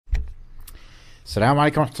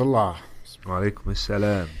Assalamu alaikum warahmatullah. Walaikum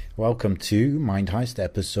assalam. Welcome to Mind Heist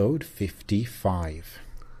episode 55.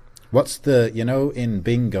 What's the, in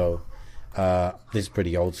bingo, this is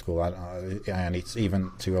pretty old school, and it's even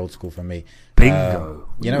too old school for me. Bingo.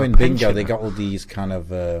 In bingo, they got all these kind of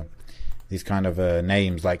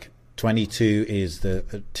names, like 22 is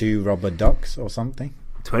the two rubber ducks or something.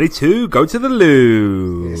 22, go to the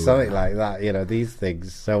loo. Something like that, these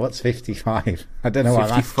things. So what's 55? I don't know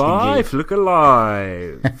what I'm asking 55, look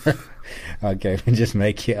alive. Okay, we just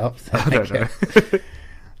make it up then. I don't know.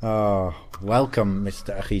 Oh, welcome,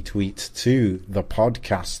 Mr. Akhi Tweet, to the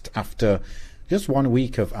podcast after just 1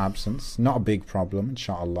 week of absence. Not a big problem,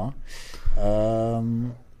 inshallah.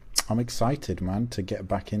 I'm excited, man, to get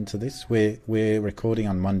back into this. We're recording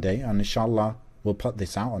on Monday, and inshallah we'll put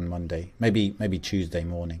this out on Monday, maybe Tuesday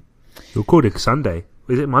morning. You're recording Sunday.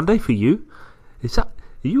 Is it Monday for you? Are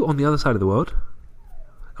you on the other side of the world?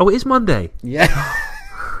 Oh, it is Monday. Yeah.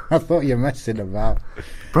 I thought you were messing about.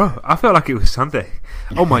 Bro, I felt like it was Sunday.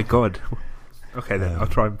 Oh my God. Okay then, I'll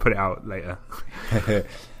try and put it out later.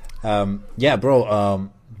 Yeah, bro,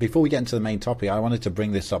 before we get into the main topic, I wanted to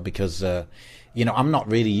bring this up because, I'm not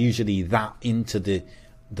really usually that into the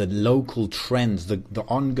local trends, the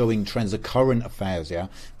ongoing trends, the current affairs, yeah.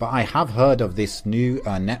 But I have heard of this new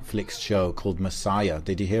Netflix show called Messiah.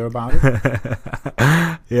 Did you hear about it?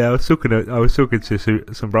 Yeah, I was talking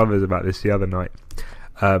to some brothers about this the other night.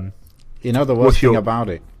 The worst thing about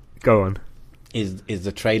it, go on, is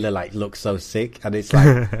the trailer looks so sick, and it's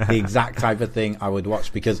like the exact type of thing I would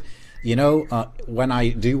watch because, when I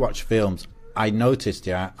do watch films, I've noticed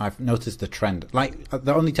the trend. Like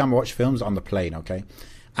the only time I watch films on the plane, okay.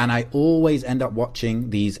 And I always end up watching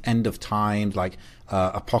these end of times, like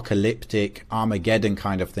apocalyptic, Armageddon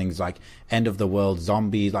kind of things, like end of the world,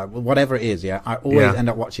 zombies, like whatever it is. Yeah, I always end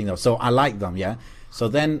up watching those. So I like them. Yeah. So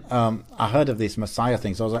then I heard of this Messiah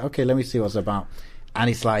thing. So I was like, okay, let me see what's about. And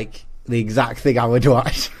it's like the exact thing I would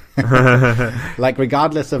watch. Like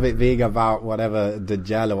regardless of it being about whatever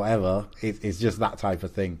Dajjal or whatever, it's just that type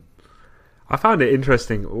of thing. I found it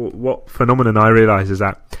interesting. What phenomenon I realised is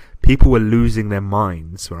that people were losing their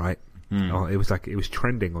minds, right? It was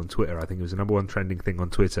trending on Twitter. I think it was the number one trending thing on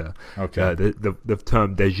Twitter. Okay. The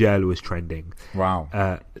term Dajjal was trending.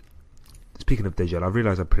 Wow. Speaking of Dajjal, I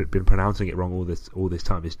realised I've been pronouncing it wrong all this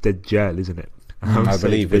time. It's Dajjal, isn't it? I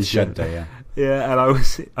believe it's Shadda, yeah. Yeah, and I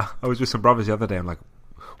was with some brothers the other day. I'm like,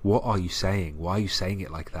 what are you saying? Why are you saying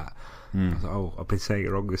it like that? I was like, oh, I've been saying it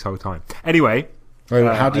wrong this whole time. Anyway,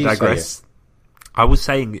 how do you say it? I was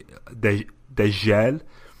saying Dajjal.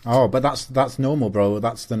 Oh, but that's normal, bro.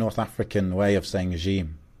 That's the North African way of saying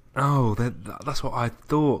regime. Oh, that's what I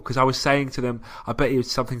thought. Because I was saying to them, I bet it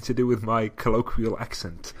was something to do with my colloquial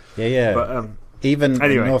accent. Yeah. But even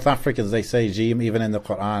anyway. North Africans, they say regime. Even in the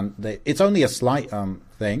Quran, it's only a slight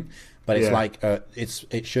thing, but it's like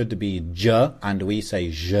it should be je, and we say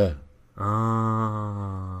je.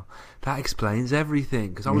 Ah, that explains everything.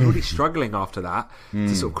 Because I was really struggling after that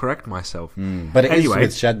to sort of correct myself. But anyway,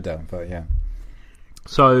 is with Shadda. But yeah.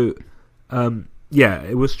 So,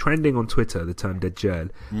 it was trending on Twitter, the term Dajjal,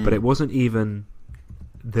 but it wasn't even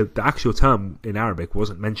the actual term in Arabic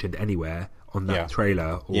wasn't mentioned anywhere on that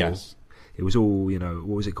trailer. Or it was all, what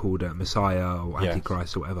was it called, Messiah or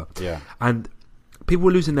Antichrist or whatever. Yeah. And people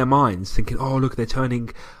were losing their minds, thinking, "Oh, look, they're turning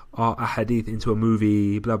a hadith into a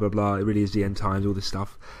movie, blah blah blah. It really is the end times, all this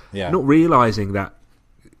stuff." Yeah. Not realizing that.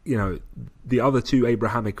 The other two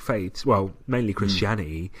Abrahamic faiths, well, mainly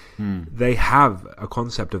Christianity, they have a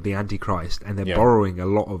concept of the Antichrist, and they're borrowing a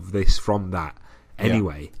lot of this from that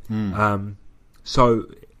anyway. So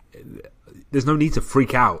there's no need to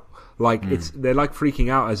freak out. Like they're like freaking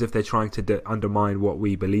out as if they're trying to undermine what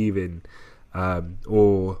we believe in, and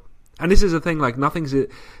this is a thing. Like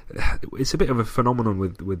it's a bit of a phenomenon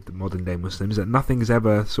with modern day Muslims that nothing's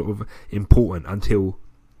ever sort of important until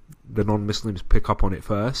the non-Muslims pick up on it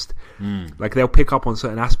first. Like they'll pick up on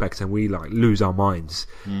certain aspects and we lose our minds.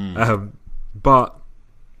 But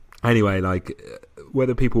anyway,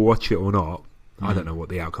 whether people watch it or not, I don't know what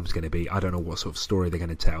the outcome's going to be. I don't know what sort of story they're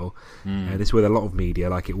going to tell. And it's with a lot of media,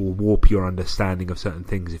 it will warp your understanding of certain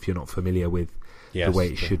things if you're not familiar with the way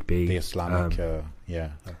it should be. The Islamic,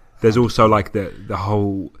 There's also the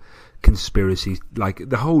whole conspiracy,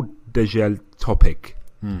 the whole Dajjal topic.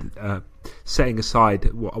 Setting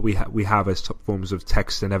aside what we have as forms of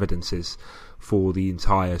text and evidences for the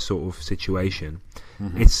entire sort of situation,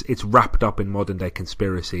 it's wrapped up in modern day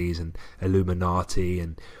conspiracies and Illuminati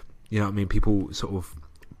and people sort of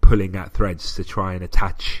pulling at threads to try and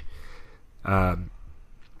attach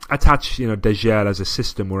Dajjal as a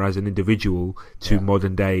system or as an individual to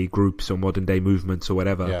modern day groups or modern day movements or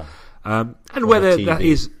whatever. And or whether the that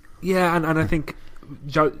TV. is, and I think,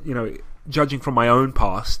 judging from my own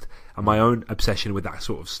past and my own obsession with that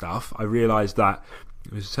sort of stuff, I realised that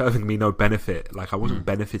it was serving me no benefit. Like, I wasn't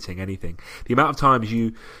benefiting anything. The amount of times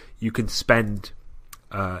you can spend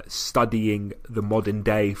studying the modern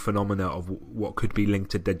day phenomena of what could be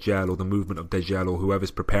linked to Dajjal, or the movement of Dajjal, or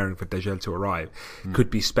whoever's preparing for Dajjal to arrive, could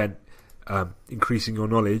be spent increasing your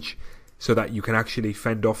knowledge so that you can actually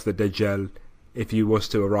fend off the Dajjal if he was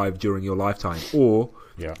to arrive during your lifetime, or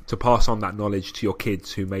to pass on that knowledge to your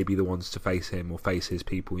kids who may be the ones to face him or face his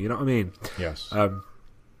people. You know what I mean? Yes.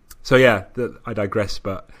 So yeah, I digress,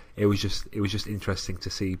 but it was just interesting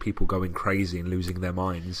to see people going crazy and losing their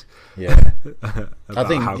minds. Yeah. I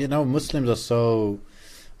think Muslims are so,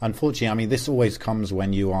 unfortunately, I mean, this always comes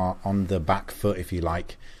when you are on the back foot, if you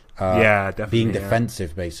like. Definitely. Being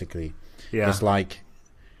defensive, basically. Yeah. It's like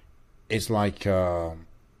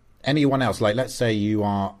anyone else. Like, let's say you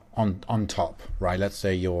are on top, right? Let's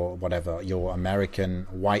say you're American,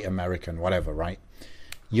 white American, whatever, right?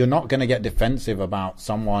 You're not going to get defensive about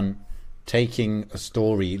someone taking a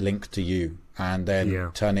story linked to you and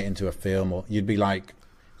then turn it into a film, or you'd be like,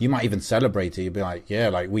 you might even celebrate it. You'd be like, yeah,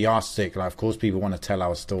 like, we are sick. Like, of course people want to tell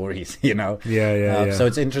our stories, you know? So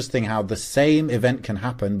it's interesting how the same event can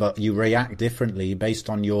happen, but you react differently based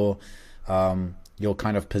on your kind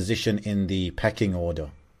of position in the pecking order,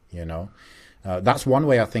 you know? That's one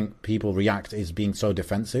way I think people react, is being so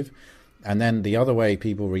defensive. And then the other way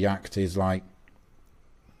people react is like,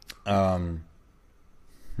 kind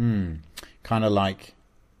of like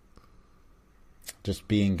just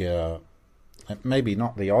being maybe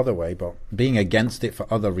not the other way, but being against it for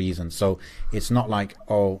other reasons. So it's not like,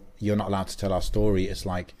 oh, you're not allowed to tell our story. It's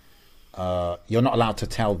like, you're not allowed to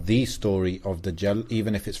tell the story of Dajjal,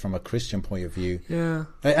 even if it's from a Christian point of view.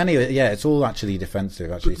 Anyway, it's all actually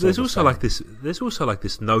defensive. Actually, there's also like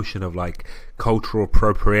this notion of like cultural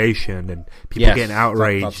appropriation, and people getting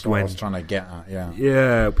outraged that's when what I was trying to get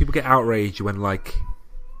at. People get outraged when, like,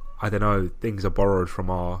 I don't know, things are borrowed from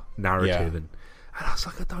our narrative, and I was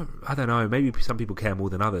like, I don't know. Maybe some people care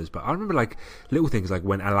more than others, but I remember like little things, like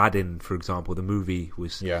when Aladdin, for example, the movie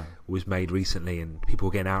was made recently, and people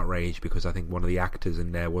were getting outraged because I think one of the actors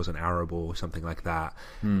in there wasn't Arab or something like that.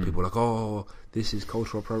 People were like, oh, this is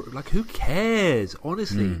cultural like, who cares?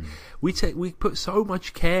 Honestly, we put so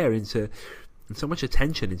much care into and so much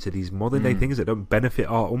attention into these modern day things that don't benefit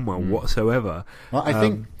our ummah whatsoever. Well, I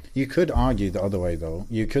think you could argue the other way, though.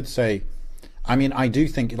 You could say, I mean, I do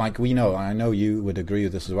think, like, I know you would agree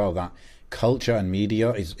with this as well, that culture and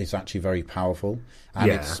media is actually very powerful, and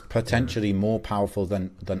it's potentially more powerful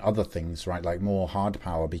than other things, right? Like more hard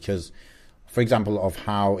power, because, for example, of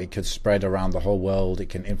how it could spread around the whole world, it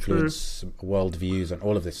can influence world views and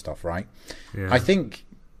all of this stuff, right? I think,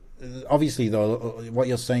 obviously, though, what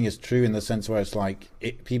you're saying is true in the sense where it's like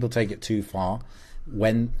people take it too far.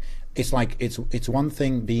 When it's like it's one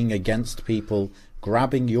thing being against people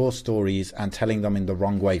grabbing your stories and telling them in the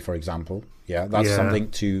wrong way, for example. That's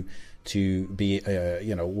something to be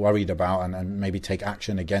worried about and maybe take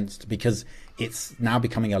action against, because it's now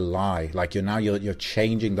becoming a lie. Like, you're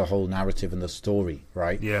changing the whole narrative and the story,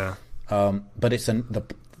 right? But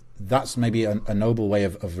that's maybe a noble way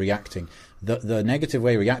of reacting. The negative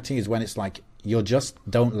way of reacting is when it's like you just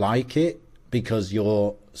don't like it because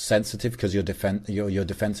you're sensitive, because you're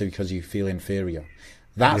defensive, because you feel inferior.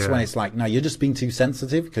 That's when it's like, no, you're just being too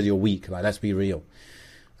sensitive because you're weak. Like, let's be real.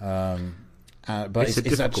 But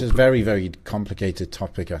it's actually a very, very complicated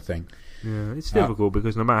topic, I think. Yeah, it's difficult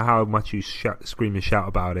because no matter how much you scream and shout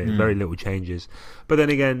about it, very little changes. But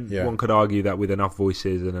then again, one could argue that with enough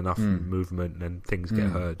voices and enough movement, then things get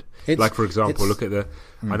heard. Like, for example, look at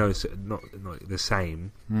I know it's not the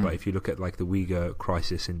same, but if you look at like the Uyghur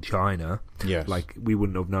crisis in China, like, we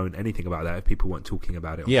wouldn't have known anything about that if people weren't talking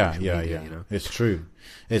about it on social media, you know? It's true.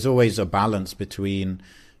 There's always a balance between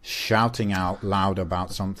shouting out loud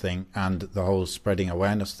about something and the whole spreading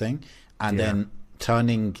awareness thing, and then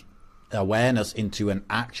turning awareness into an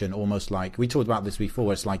action, almost like we talked about this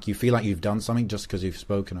before. It's like you feel like you've done something just because you've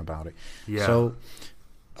spoken about it. So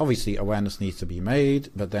obviously awareness needs to be made,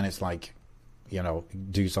 but then it's like,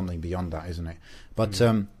 do something beyond that, isn't it? But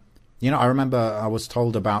I remember I was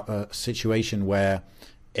told about a situation where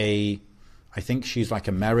I think she's like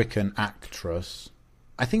American actress.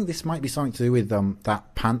 I think this might be something to do with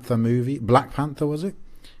that Panther movie, Black Panther, was it?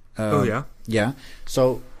 Yeah.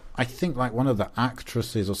 So I think like one of the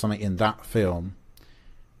actresses or something in that film,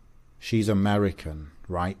 she's American,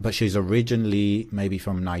 right? But she's originally maybe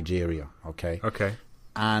from Nigeria, okay?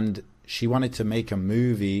 And she wanted to make a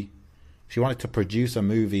movie. She wanted to produce a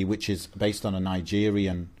movie which is based on a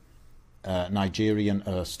Nigerian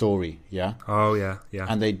Nigerian story, yeah. Oh yeah.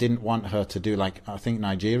 And they didn't want her to do, like, I think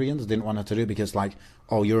Nigerians didn't want her to do it because, like,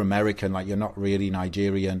 oh, you're American, like, you're not really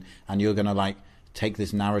Nigerian, and you're gonna, like, take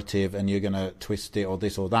this narrative and you're gonna twist it or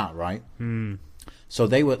this or that, right? So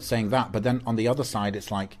they were saying that, but then on the other side,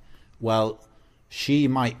 it's like, well, she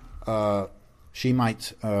might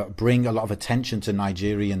bring a lot of attention to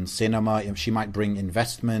Nigerian cinema. She might bring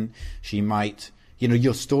investment. She might,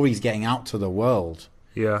 your story's getting out to the world.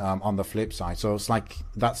 Yeah. On the flip side, so it's like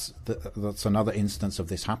that's another instance of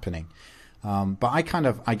this happening. But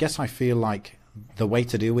I guess I feel like the way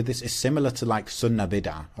to deal with this is similar to like Sunnah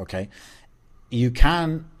Bid'ah. Okay, you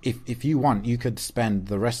can, if you want, you could spend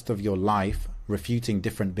the rest of your life refuting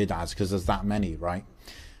different bid'ahs because there's that many, right?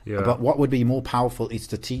 Yeah. But what would be more powerful is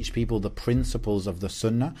to teach people the principles of the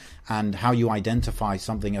Sunnah and how you identify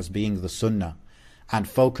something as being the Sunnah, and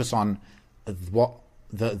focus on what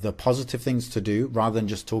the positive things to do rather than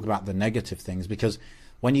just talk about the negative things. Because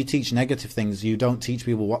when you teach negative things, you don't teach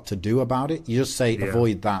people what to do about it. You just say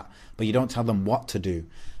avoid that, but you don't tell them what to do.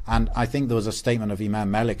 And I think there was a statement of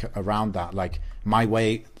Imam Malik around that, like, my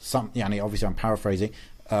way, obviously I'm paraphrasing,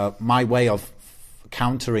 my way of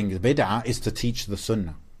countering the bid'ah is to teach the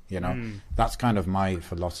Sunnah. That's kind of my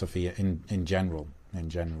philosophy in general.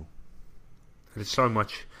 There's so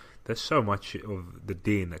much of the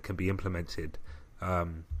deen that can be implemented, that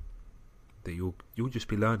you'll just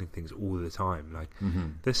be learning things all the time. Like,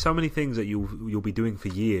 there's so many things that you'll be doing for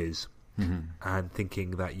years, and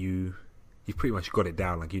thinking that you've pretty much got it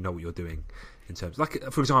down, like you know what you're doing. In terms, like,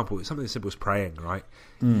 for example, something as simple as praying, right?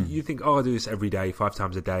 You think, oh, I do this every day, 5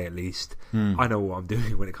 times a day at least. I know what I'm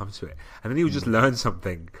doing when it comes to it. And then you just learn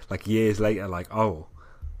something like years later, like, oh,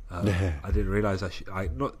 I didn't realize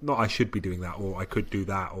I should be doing that, or I could do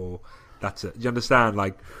that, or that's it. Do you understand?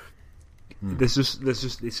 Like, it's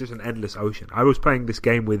just an endless ocean. I was playing this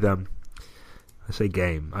game with I say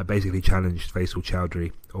game. I basically challenged Faisal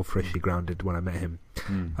Chowdhury, or Freshly Grounded, when I met him.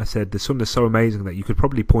 I said the Sunnah is so amazing that you could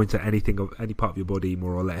probably point at anything of any part of your body,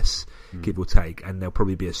 more or less, give or take, and there'll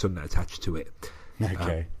probably be a Sunnah attached to it.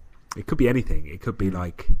 Okay. It could be anything. It could be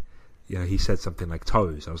like, he said something like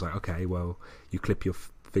toes. I was like, okay, well, you clip your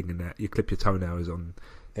fingernail, you clip your toenails on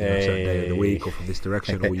a certain day of the week, or from this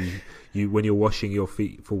direction, or you when you're washing your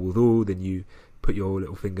feet for wudu, then you put your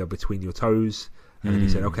little finger between your toes. And then he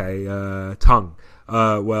said, okay, tongue.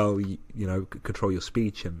 Well, control your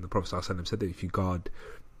speech. And the Prophet ﷺ said that if you guard,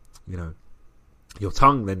 your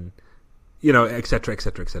tongue, then, et cetera, et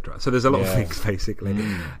cetera, et cetera. So there's a lot of things, basically.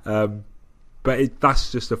 But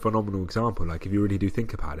that's just a phenomenal example. Like, if you really do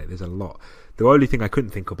think about it, there's a lot. The only thing I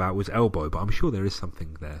couldn't think about was elbow, but I'm sure there is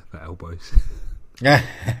something there for elbows.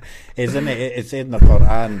 Isn't it? It's in the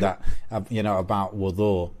Quran that, about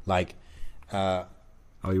wudu, like...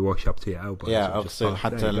 you wash up to your elbows. Yeah, also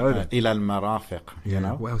حتى إلى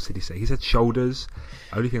المرافق. What else did he say? He said shoulders.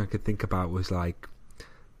 The only thing I could think about was like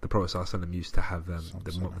the Prophet ﷺ used to have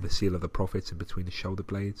the seal of the prophets in between his shoulder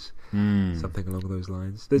blades, something along those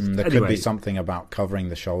lines. There could be something about covering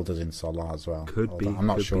the shoulders in Salah as well. Could be. I'm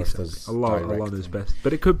not sure if there's Allah knows best,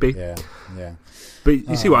 but it could be. Yeah. But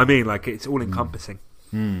you see what I mean? Like, it's all encompassing.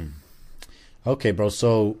 Okay, bro.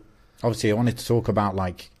 So obviously, I wanted to talk about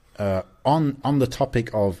like. On the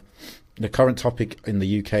topic of the current topic in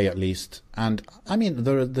the UK, at least, and I mean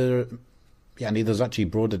there's actually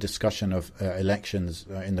broader discussion of elections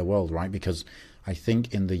in the world, right? Because I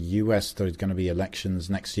think in the US there's going to be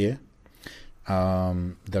elections next year.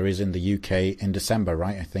 There is in the UK in December,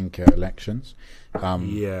 right? I think elections.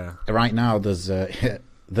 Right now there's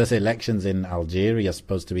elections in Algeria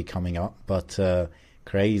supposed to be coming up, but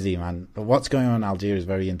crazy, man. But what's going on in Algeria is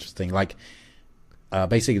very interesting. Like.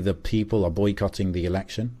 Basically, the people are boycotting the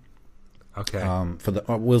election. Okay.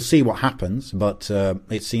 We'll see what happens, but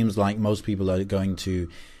it seems like most people are going to.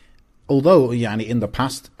 Although, in the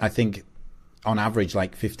past, I think on average,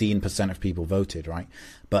 like 15% of people voted, right?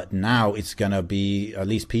 But now it's going to be, at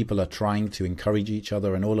least people are trying to encourage each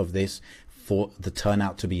other and all of this for the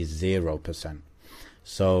turnout to be 0%.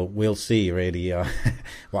 So we'll see really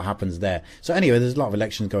what happens there. So anyway, there's a lot of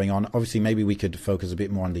elections going on. Obviously, maybe we could focus a bit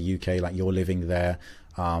more on the UK, like you're living there.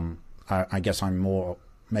 I guess I'm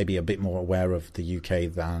maybe a bit more aware of the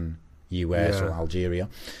UK than US or Algeria.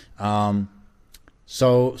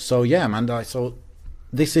 So yeah, man. So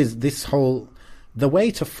the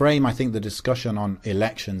way to frame, I think, the discussion on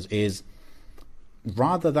elections is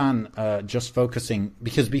rather than just focusing,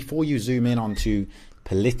 because before you zoom in onto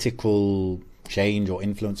political change or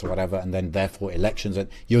influence or whatever, and then therefore elections, and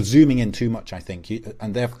you're zooming in too much, I think,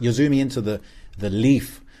 you're zooming into the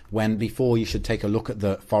leaf when before you should take a look at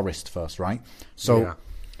the forest first, right? So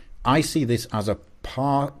I see this as a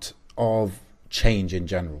part of change in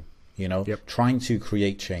general. Trying to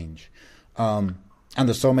create change. And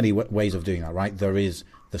there's so many ways of doing that, right? There is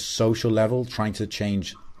the social level, trying to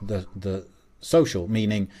change the social,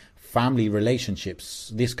 meaning family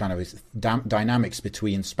relationships, this kind of dynamics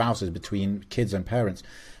between spouses, between kids and parents.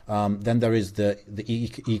 Then there is the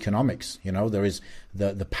economics. There is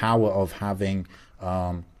the power of having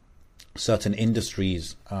certain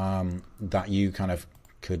industries that you kind of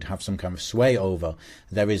could have some kind of sway over.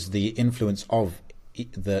 There is the influence of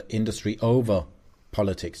the industry over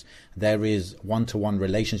politics. There is one-to-one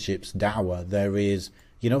relationships, dawah. There is,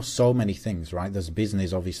 so many things, right? There's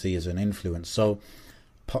business, obviously, as an influence. So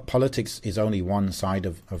politics is only one side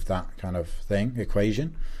of that kind of thing,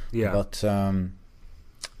 equation. Yeah. But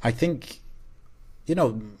I think,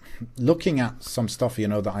 looking at some stuff,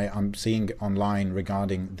 that I'm seeing online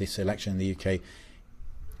regarding this election in the UK,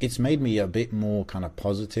 it's made me a bit more kind of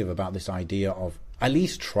positive about this idea of at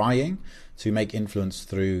least trying to make influence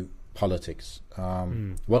through politics.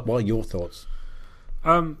 What are your thoughts?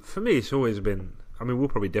 For me, it's always been, we'll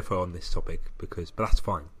probably differ on this topic but that's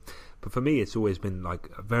fine. But for me, it's always been like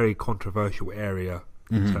a very controversial area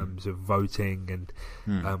in terms of voting, and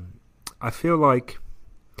I feel like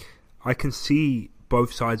I can see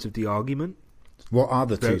both sides of the argument. What are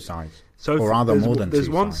the two sides? Or are there more than two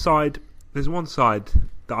sides? There's one side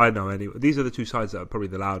that I know anyway. These are the two sides that are probably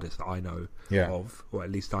the loudest that I know of, or at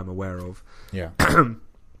least I'm aware of. Yeah.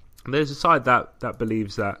 There's a side that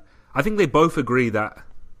believes that, I think they both agree that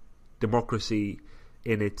democracy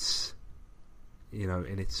in its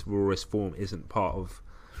rawest form isn't part of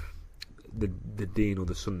the deen or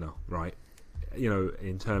the sunnah, right?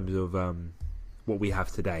 In terms of what we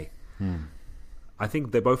have today. I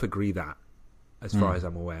think they both agree that, as far as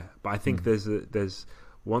I'm aware. But I think there's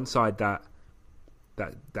one side that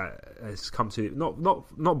has come to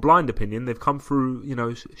not blind opinion. They've come through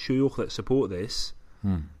shuyukh that support this.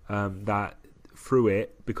 That through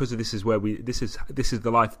it, because of this is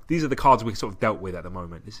the life. These are the cards we're sort of dealt with at the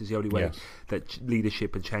moment. This is the only way that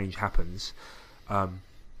leadership and change happens.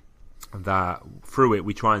 That through it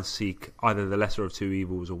we try and seek either the lesser of two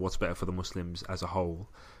evils or what's better for the Muslims as a whole,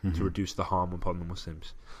 to reduce the harm upon the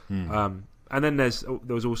Muslims. And then there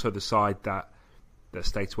was also the side that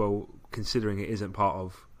states, well, considering it isn't part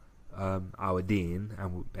of our deen,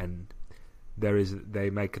 and they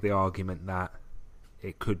make the argument that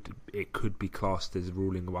it could be classed as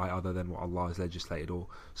ruling by other than what Allah has legislated, or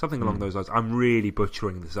something along those lines. I'm really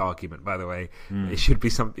butchering this argument, by the way. It should be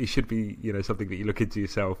something that you look into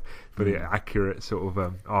yourself for the accurate sort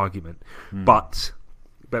of argument. But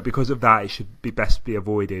because of that, it should be best be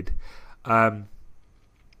avoided. And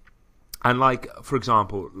like, for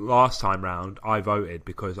example, last time round, I voted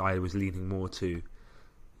because I was leaning more to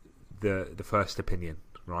the first opinion.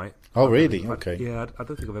 Right? Oh, really? Okay. Yeah, I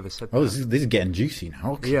don't think I've ever said that. Oh, this is getting juicy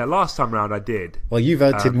now. Okay. Yeah, last time round I did. Well, you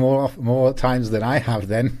voted more times than I have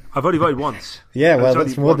then. I've only voted once. Yeah, well,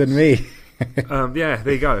 that's more than me. Yeah,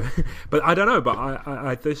 there you go. But I don't know, but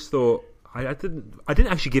I just thought, I didn't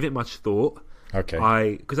actually give it much thought.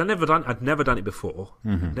 Okay. Because I'd never done it before.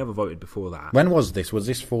 I'd never voted before that. When was this? Was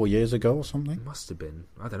this 4 years ago or something? It must have been.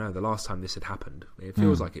 I don't know, the last time this had happened. It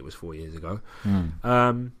feels like it was 4 years ago.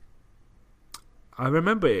 I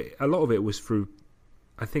remember a lot of it was through,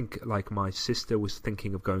 I think, like my sister was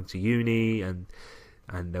thinking of going to uni, and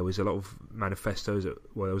there was a lot of manifestos. There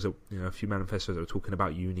was a few manifestos that were talking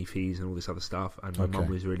about uni fees and all this other stuff. And my mum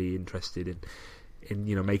was really interested in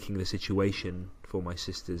making the situation for my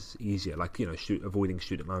sisters easier, like avoiding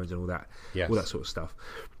student loans and all that, all that sort of stuff.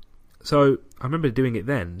 So I remember doing it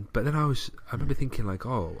then, but then I remember thinking like,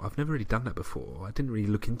 oh, I've never really done that before. I didn't really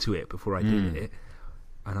look into it before I did it.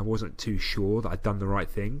 And I wasn't too sure that I'd done the right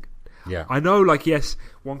thing. Yeah, I know. Like, yes,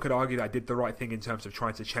 one could argue that I did the right thing in terms of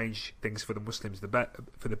trying to change things for the Muslims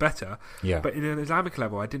for the better. Yeah. But in an Islamic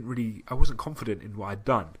level, I wasn't confident in what I'd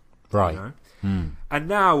done. Right. And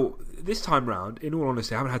now this time round, in all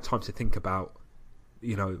honesty, I haven't had time to think about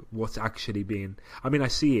what's actually being. I mean, I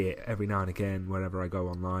see it every now and again wherever I go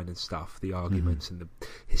online and stuff. The arguments and the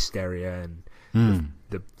hysteria and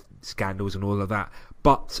the scandals and all of that.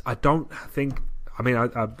 But I don't think. I mean,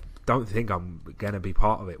 I don't think I'm going to be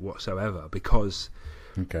part of it whatsoever, because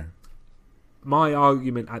my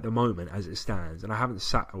argument at the moment, as it stands, and I haven't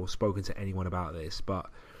sat or spoken to anyone about this, but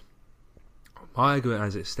my argument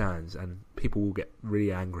as it stands, and people will get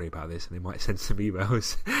really angry about this and they might send some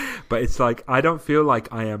emails, but it's like, I don't feel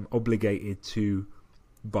like I am obligated to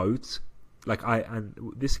vote.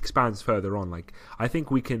 And this expands further on. Like, I think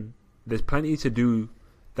there's plenty to do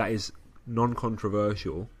that is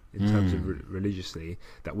non-controversial in terms of religiously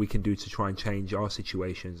that we can do to try and change our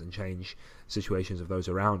situations and change situations of those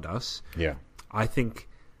around us. Yeah, I think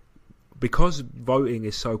because voting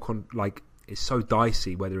is so it's so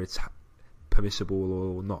dicey whether it's permissible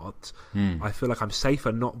or not. I feel like I'm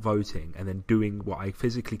safer not voting and then doing what I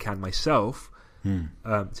physically can myself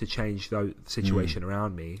to change the situation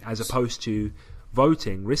around me, as opposed to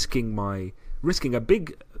voting, risking a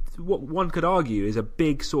big, what one could argue is a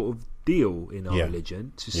big sort of deal in our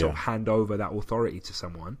religion, to sort of hand over that authority to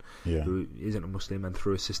someone who isn't a Muslim and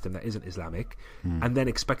through a system that isn't Islamic, and then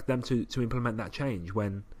expect them to implement that change,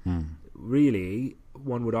 when really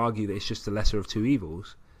one would argue that it's just the lesser of two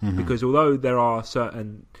evils. Because although there are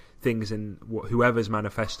certain things in whoever's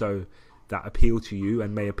manifesto that appeal to you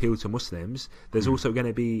and may appeal to Muslims, there's also going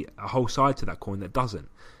to be a whole side to that coin that doesn't.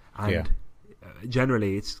 And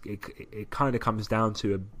generally it kind of comes down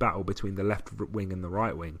to a battle between the left wing and the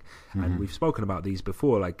right wing. And we've spoken about these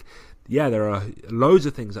before. Like, there are loads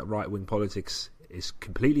of things that right wing politics is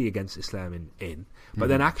completely against Islam in, but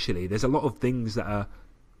then actually there's a lot of things that are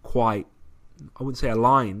quite, I wouldn't say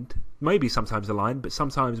aligned, maybe sometimes aligned, but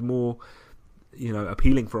sometimes more,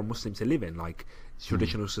 appealing for a Muslim to live in, like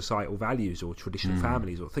traditional societal values or traditional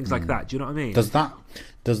families or things like that. Do you know what I mean? Does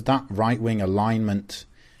that right-wing alignment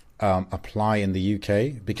apply in the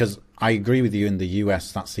UK? Because I agree with you, in the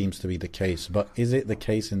US that seems to be the case, but is it the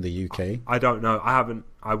case in the UK? I don't know.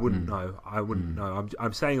 I wouldn't know.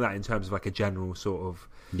 I'm saying that in terms of like a general sort of,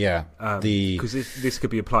 because this could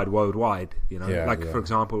be applied worldwide, for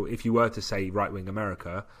example, if you were to say right-wing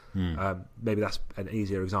America, maybe that's an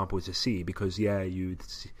easier example to see, because you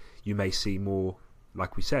may see more,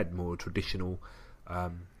 like we said, more traditional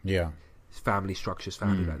family structures,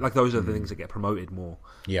 like those are the things that get promoted more.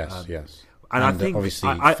 Yes. And I think obviously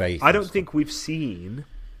I don't think we've seen,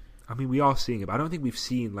 we are seeing it, but I don't think we've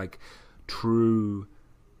seen like true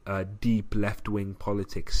deep left-wing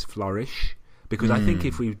politics flourish, because I think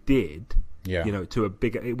if we did, to a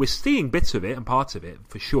bigger, we're seeing bits of it and parts of it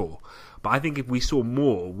for sure, but I think if we saw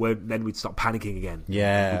more, then we'd stop panicking again.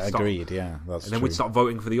 Agreed. That's and then we'd start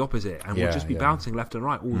voting for the opposite, and we'd just be bouncing left and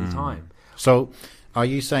right all the time. So are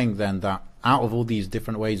you saying then that out of all these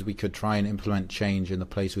different ways we could try and implement change in the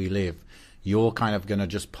place we live, you're kind of going to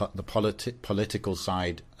just put the political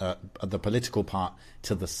side, the political part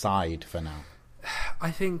to the side for now? I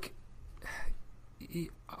think,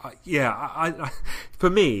 for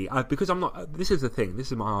me, because I'm not, this is the thing,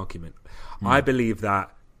 this is my argument. I believe that,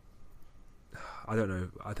 I don't know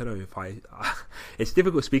if it's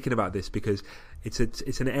difficult speaking about this, because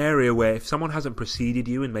it's an area where if someone hasn't preceded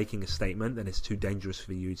you in making a statement, then it's too dangerous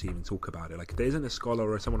for you to even talk about it. Like, if there isn't a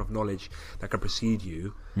scholar or someone of knowledge that can precede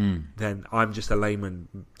you, then I'm just a layman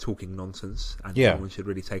talking nonsense, and someone should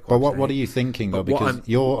really take what I'm saying. What are you thinking, though? Because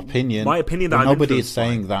your opinion, my opinion, that nobody is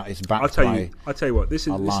saying that is backed by. I'll tell you what, this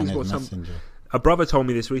is what a brother told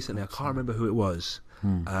me this recently. I can't remember who it was,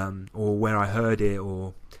 or where I heard it,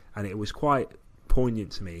 and it was quite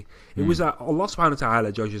poignant to me. It was that Allah subhanahu wa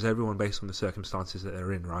ta'ala judges everyone based on the circumstances that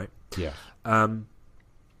they're in, right? Yeah.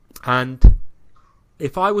 And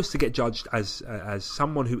if I was to get judged as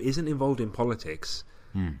someone who isn't involved in politics,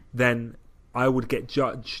 then I would get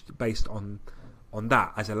judged based on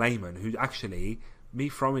that as a layman, who actually, me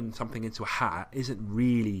throwing something into a hat isn't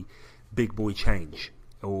really big boy change,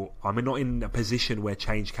 or I'm not in a position where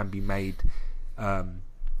change can be made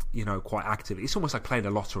quite actively. It's almost like playing a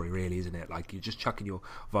lottery, really, isn't it? Like, you're just chucking your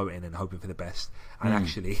vote in and hoping for the best, and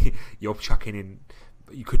actually you're chucking in,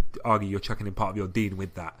 you could argue you're chucking in part of your deen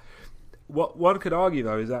with that. What one could argue,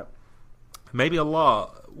 though, is that maybe Allah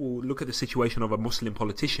will look at the situation of a Muslim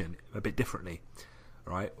politician a bit differently,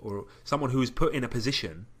 right? Or someone who is put in a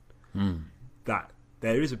position that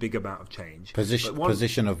there is a big amount of change,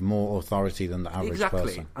 position of more authority than the average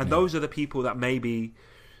person. And those are the people that maybe,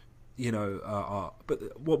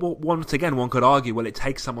 but once again, one could argue, well, it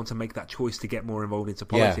takes someone to make that choice to get more involved into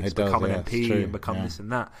politics, become an MP and become this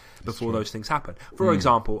and that before those things happen. For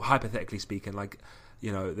example, hypothetically speaking, like,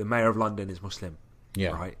 the mayor of London is Muslim,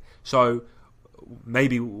 right? So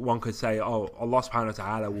maybe one could say, Allah subhanahu wa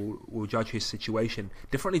ta'ala will judge his situation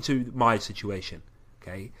differently to my situation,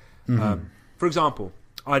 okay? For example,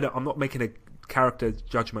 I'm not making a character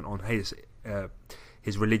judgment on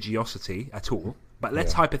his religiosity at all. But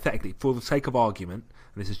let's hypothetically, for the sake of argument,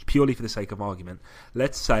 and this is purely for the sake of argument,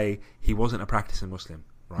 let's say he wasn't a practicing Muslim,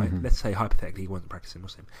 right? Let's say hypothetically he wasn't a practicing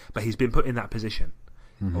Muslim, but he's been put in that position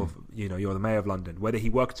of, you're the mayor of London, whether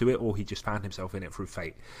he worked to it or he just found himself in it through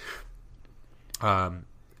fate. And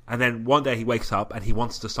then one day he wakes up and he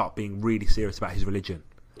wants to start being really serious about his religion.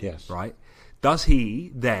 Yes. Right? Does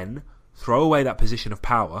he then throw away that position of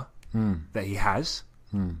power that he has,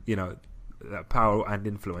 you know, that power and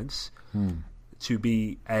influence to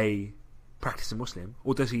be a practicing Muslim,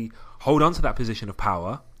 or does he hold on to that position of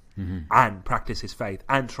power and practice his faith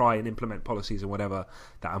and try and implement policies or whatever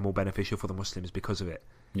that are more beneficial for the Muslims because of it?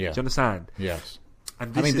 Yeah. Do you understand? Yes.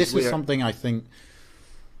 And this is something I think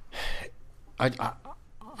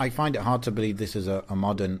I find it hard to believe this is a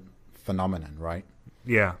modern phenomenon, right?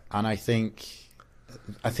 Yeah. And I think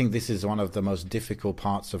this is one of the most difficult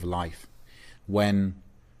parts of life, when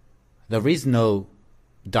there is no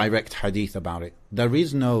direct hadith about it. There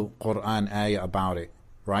is no Quran ayah about it,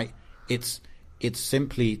 right? It's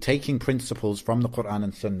simply taking principles from the Quran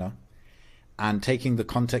and Sunnah and taking the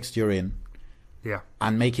context you're in,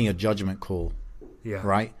 and making a judgment call,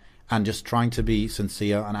 right? And just trying to be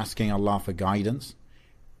sincere and asking Allah for guidance.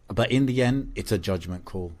 But in the end, it's a judgment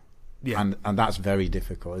call. Yeah. And that's very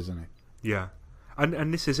difficult, isn't it? Yeah.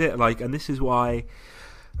 And this is it, like, and this is why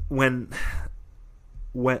when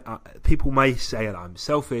people may say that I'm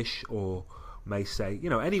selfish, or may say, you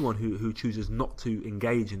know, anyone who chooses not to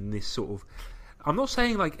engage in this sort of, I'm not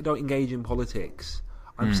saying like don't engage in politics.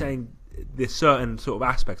 I'm saying there's certain sort of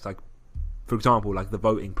aspects, like, for example, like the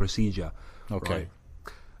voting procedure. Okay. Right?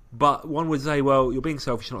 But one would say, well, you're being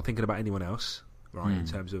selfish, you're not thinking about anyone else, right, in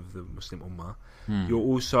terms of the Muslim Ummah. You're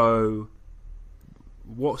also,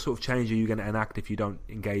 what sort of change are you going to enact if you don't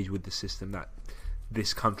engage with the system that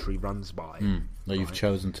this country runs by? That you've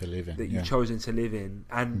chosen to live in. That you've chosen to live in.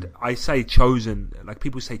 And I say chosen, like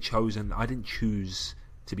people say chosen, I didn't choose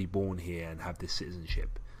to be born here and have this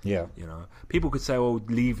citizenship. Yeah. You know, people could say, well,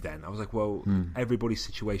 leave then. I was like, well, everybody's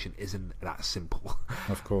situation isn't that simple.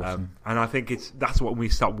 Of course. And I think that's what we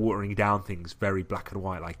start watering down things very black and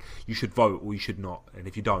white. Like, you should vote or you should not. And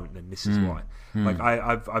if you don't, then this is why. Like,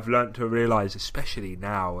 I've learned to realize, especially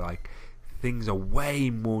now, like, things are way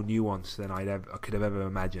more nuanced than I could have ever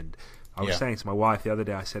imagined. I was saying to my wife the other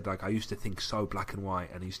day, I said, like, I used to think so black and white,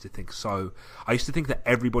 and I used to think that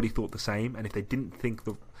everybody thought the same, and if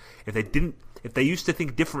they used to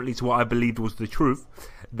think differently to what I believed was the truth,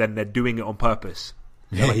 then they're doing it on purpose.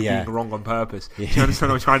 They're like being wrong on purpose. Do you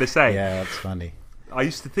understand what I'm trying to say? Yeah, that's funny. I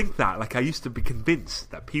used to think that, like, I used to be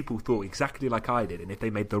convinced that people thought exactly like I did, and if they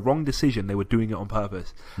made the wrong decision, they were doing it on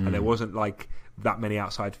purpose, and there wasn't like that many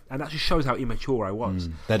outside, and that just shows how immature I was.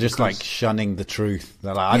 They're just like shunning the truth.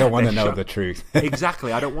 They're like, I don't want to know the truth.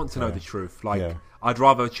 Exactly, I don't want to know the truth. Like, I'd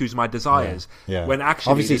rather choose my desires. Yeah. When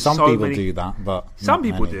actually, obviously, some people do that, but some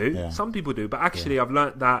people do. Yeah. Some people do, but actually, I've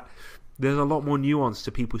learnt that there's a lot more nuance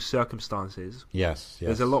to people's circumstances. Yes.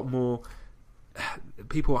 There's a lot more.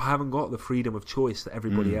 People haven't got the freedom of choice that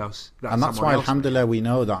everybody else. And that's why, alhamdulillah, we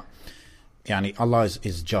know that Allah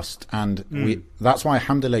is just, and that's why,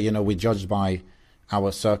 alhamdulillah, we're judged by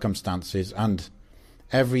our circumstances, and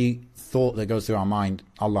every thought that goes through our mind,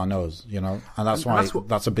 Allah knows, and that's why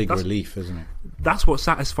that's a big relief, isn't it? That's what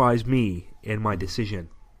satisfies me in my decision.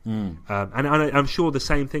 And I'm sure the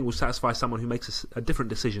same thing will satisfy someone who makes a different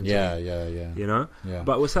decision. Yeah.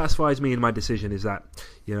 But what satisfies me in my decision is that,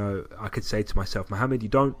 I could say to myself, Mohammed, you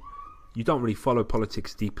don't really follow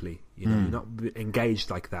politics deeply. You're not engaged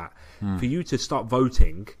like that. For you to start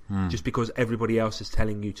voting just because everybody else is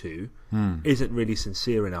telling you to isn't really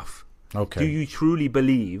sincere enough. Okay. Do you truly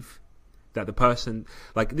believe that the person,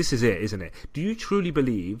 like, this is it, isn't it? Do you truly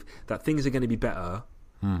believe that things are going to be better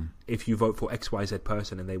if you vote for XYZ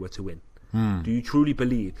person and they were to win? Do you truly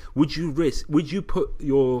believe? Would you put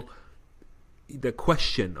the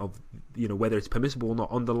question of whether it's permissible or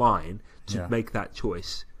not on the line to make that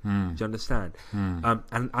choice? Do you understand?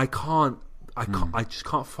 And I just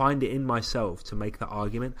can't find it in myself to make that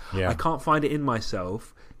argument. I can't find it in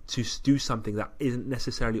myself to do something that isn't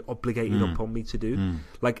necessarily obligated upon me to do.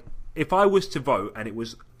 Like, if I was to vote and it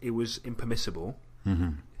was impermissible,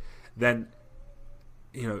 then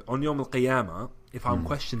on Yawm al-Qiyamah, if I'm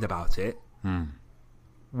questioned about it,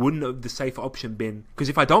 wouldn't the safer option been, because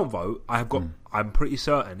if I don't vote, I'm pretty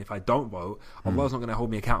certain if I don't vote, Allah's not going to hold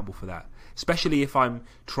me accountable for that. Especially if I'm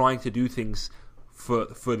trying to do things for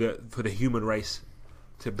the human race,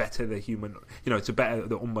 to better the human, to better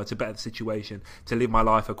the ummah, to better the situation, to live my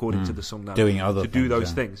life according to the sunnah, do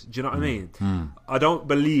those things. Do you know what I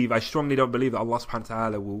mean? I strongly don't believe that Allah subhanahu wa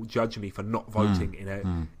ta'ala will judge me for not voting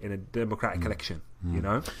in a democratic election,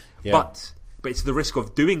 But it's the risk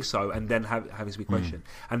of doing so and then having to be questioned.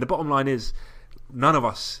 And the bottom line is, none of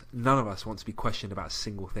us want to be questioned about a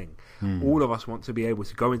single thing. All of us want to be able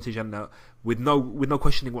to go into Jannah with no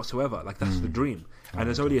questioning whatsoever. Like that's the dream. And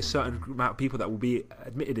there's only a certain amount of people that will be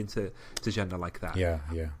admitted into Jannah like that. Yeah.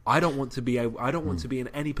 I don't want to be in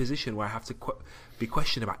any position where I have to be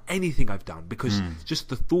questioned about anything I've done, because just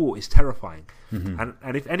the thought is terrifying.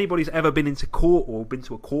 And if anybody's ever been into court or been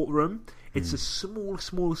to a courtroom, it's a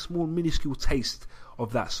small minuscule taste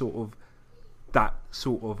of that sort of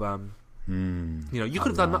you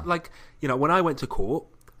could have done like, when I went to court,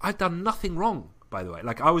 I'd done nothing wrong, by the way.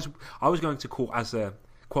 Like I was going to court as a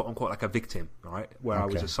quote unquote like a victim, right, where I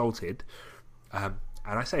was assaulted, and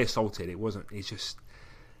I say assaulted, it's just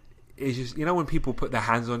when people put their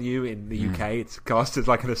hands on you in the UK, it's classed as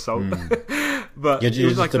like an assault. But you're it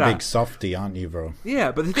was just like a that. big softie, aren't you, bro?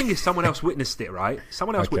 Yeah, but the thing is, someone else witnessed it, right?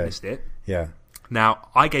 Someone else witnessed it. Yeah. Now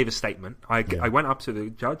I gave a statement. I went up to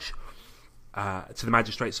the judge, to the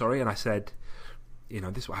magistrate, sorry, and I said,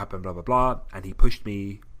 this is what happened, blah blah blah, and he pushed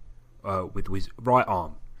me with his right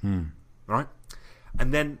arm, right,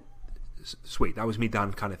 and then sweet, that was me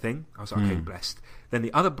done, kind of thing. I was like, okay, blessed. Then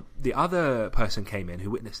the other person came in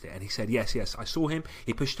who witnessed it, and he said, yes, I saw him.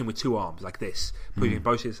 He pushed him with two arms like this, pushing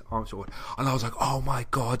both his arms forward. And I was like, oh my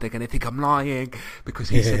god, they're going to think I'm lying, because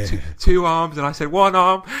he said two arms, and I said one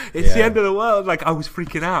arm. It's the end of the world. Like I was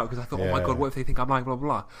freaking out because I thought, oh my god, what if they think I'm lying? Blah blah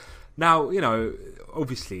blah. Now,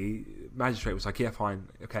 obviously, magistrate was like, yeah, fine,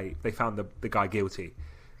 okay. They found the guy guilty,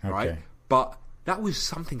 right? But that was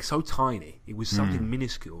something so tiny. It was something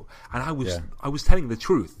minuscule, and I was telling the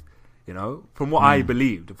truth, from what I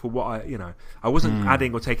believed, for what I wasn't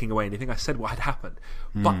adding or taking away anything. I said what had happened,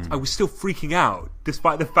 but I was still freaking out,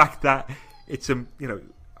 despite the fact that it's I'm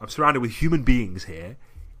surrounded with human beings here.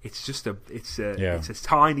 It's just it's a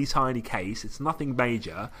tiny case. It's nothing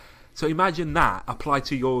major. So imagine that applied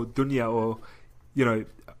to your dunya, or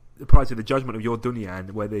applied to the judgment of your dunya,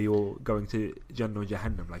 and whether you're going to Jannah or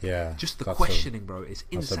Jahannam. Like, just the questioning, bro, is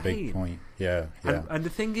insane. That's a big point. And the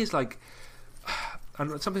thing is, like,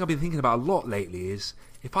 and something I've been thinking about a lot lately is,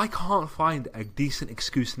 if I can't find a decent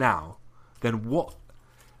excuse now, then what's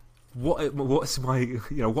my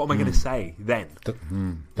what am I going to say then?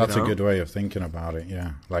 That's a good way of thinking about it.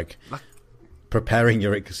 Yeah, like preparing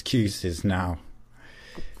your excuses now.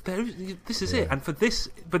 This is it, and for this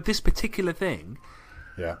particular thing,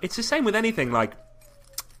 it's the same with anything. Like,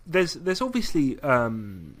 there's obviously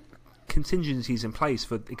contingencies in place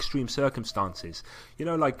for extreme circumstances.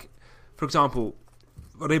 Like, for example,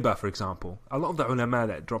 riba. For example, a lot of the ulama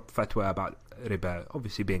that drop fatwa about riba,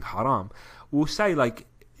 obviously being haram, will say, like,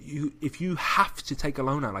 if you have to take a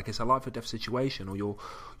loan out, like it's a life or death situation, or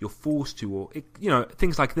you're forced to, or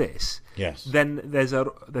things like this. Yes. Then there's a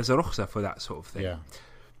rukhsa for that sort of thing. Yeah.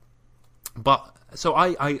 But so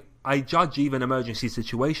I judge even emergency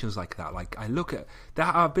situations like that. Like, I look at there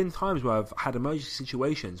have been times where I've had emergency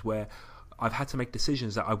situations where I've had to make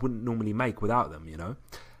decisions that I wouldn't normally make without them,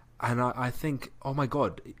 and I think, oh my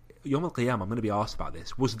god, Yawm al-Qiyamah, I'm going to be asked about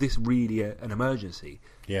this. Was this really an emergency?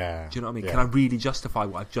 Yeah. Do you know what I mean? Yeah. Can I really justify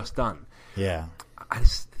what I've just done? Yeah. And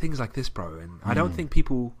it's things like this, bro. And I don't think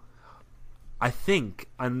people,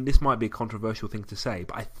 and this might be a controversial thing to say,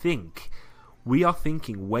 but I think we are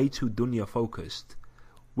thinking way too dunya focused.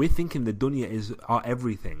 We're thinking the dunya is our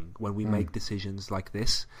everything when we make decisions like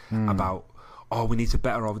this about, we need to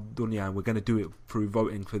better our dunya, and we're going to do it through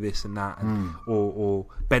voting for this and that, and, or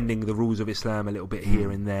bending the rules of Islam a little bit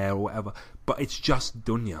here and there, or whatever. But it's just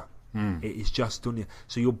dunya. It is just dunya.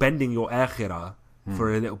 So you're bending your akhirah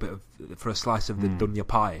for a little bit for a slice of the dunya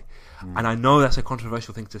pie. And I know that's a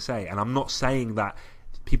controversial thing to say, and I'm not saying that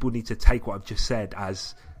people need to take what I've just said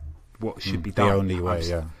as what should be done. The only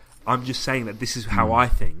way, I'm just saying that this is how I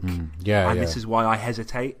think, this is why I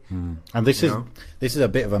hesitate. And this is a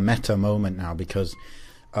bit of a meta moment now, because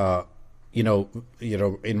in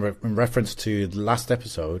reference to the last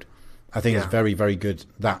episode, I think it's very, very good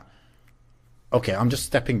that. Okay, I'm just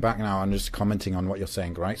stepping back now and just commenting on what you're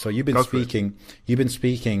saying, right? So you've been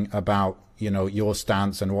speaking about your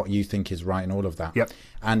stance and what you think is right and all of that. Yep.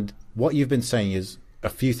 And what you've been saying is a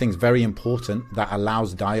few things very important that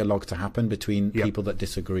allows dialogue to happen between people that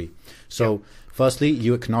disagree. So firstly,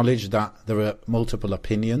 you acknowledge that there are multiple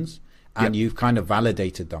opinions, and you've kind of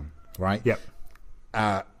validated them, right? Yep.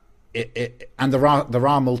 And there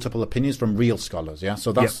are multiple opinions from real scholars,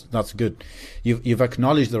 so that's good. You've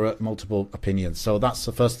acknowledged there are multiple opinions, so that's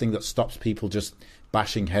the first thing that stops people just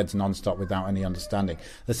bashing heads non-stop without any understanding.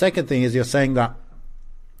 The second thing is you're saying that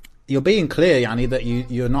you're being clear, Yani, that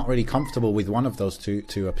you're not really comfortable with one of those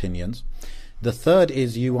two opinions. The third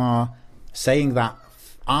is you are saying that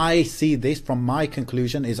I see this from my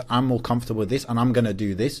conclusion is I'm more comfortable with this and I'm going to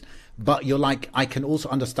do this, but you're like, I can also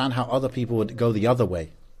understand how other people would go the other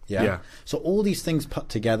way. Yeah. So all these things put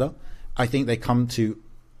together, I think they come to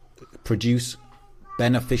produce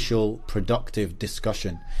beneficial, productive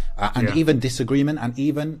discussion, and even disagreement, and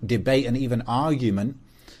even debate, and even argument.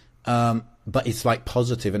 But it's like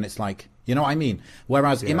positive, and it's like, you know what I mean?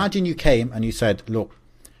 Whereas imagine you came and you said, look,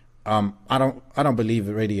 I don't believe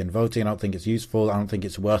really in voting. I don't think it's useful. I don't think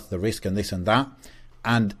it's worth the risk, and this and that.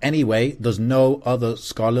 And anyway, there's no other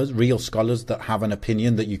scholars, real scholars, that have an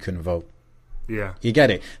opinion that you can vote. Yeah. You get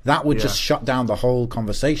it? That would just shut down the whole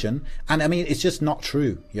conversation. And I mean, it's just not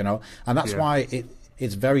true, you know? And that's why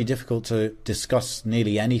it's very difficult to discuss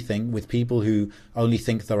nearly anything with people who only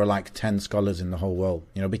think there are like 10 scholars in the whole world,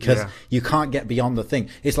 you know, because you can't get beyond the thing.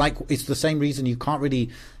 It's like, it's the same reason you can't really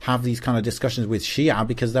have these kind of discussions with Shia,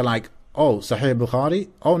 because they're like, oh, Sahih Bukhari?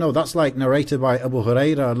 Oh no, that's like narrated by Abu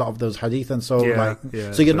Huraira, a lot of those hadith, and so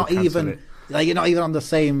so you're not even on the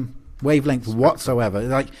same wavelength whatsoever.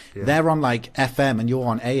 Like they're on like FM and you're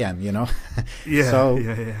on AM, you know.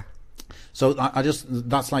 So I just,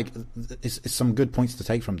 that's like, it's some good points to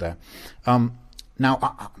take from there.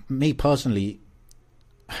 Now, me personally,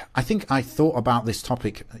 I think I thought about this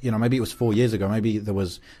topic, you know, maybe it was 4 years ago. Maybe there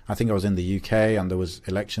was, I think I was in the UK and there was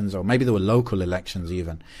elections, or maybe there were local elections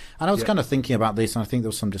even. And I was kind of thinking about this, and I think there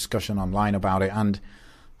was some discussion online about it. And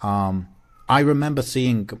I remember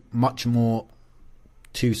seeing much more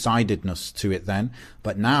two-sidedness to it then.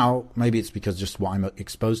 But now, maybe it's because just what I'm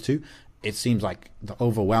exposed to, it seems like the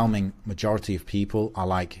overwhelming majority of people are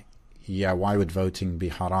like, yeah, why would voting be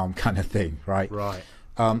haram, kind of thing, right? Right.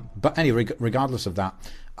 But anyway, regardless of that,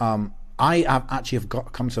 I have actually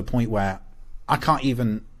come to a point where I can't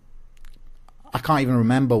even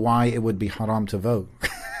remember why it would be haram to vote.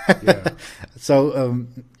 So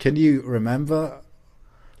can you remember,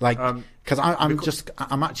 like, because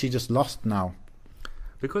I'm actually just lost now,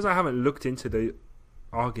 because I haven't looked into the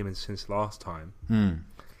arguments since last time.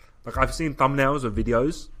 Like, I've seen thumbnails of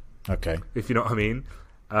videos, if you know what I mean,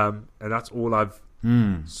 and that's all I've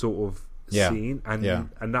sort of seen, and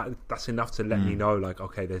that's enough to let me know, like,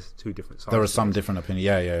 okay, there's two different sides. There are some different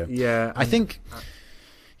opinions. Yeah. I think,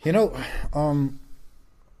 you know,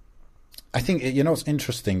 what's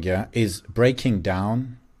interesting, is breaking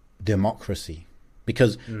down democracy,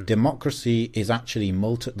 because democracy is actually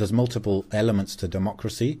there's multiple elements to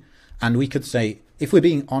democracy, and we could say, if we're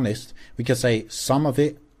being honest, we could say some of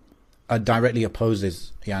it directly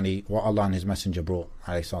opposes what Allah and His Messenger brought,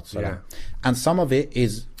 and some of it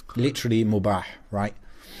is literally mubah, right?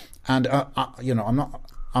 And you know,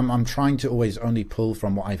 I'm trying to always only pull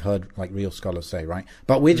from what I've heard like real scholars say, right?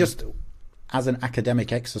 But we're just, as an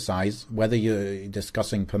academic exercise, whether you're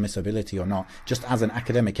discussing permissibility or not, just as an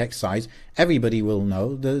academic exercise, everybody will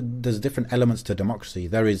know there's different elements to democracy.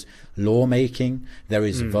 There is lawmaking, there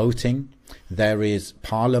is voting, there is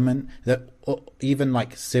parliament, even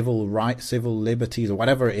like civil rights, civil liberties, or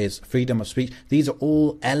whatever it is, freedom of speech. These are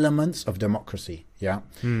all elements of democracy.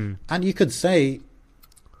 And you could say,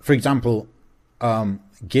 for example,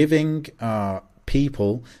 giving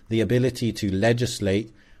people the ability to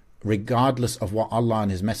legislate regardless of what Allah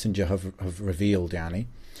and His Messenger have revealed,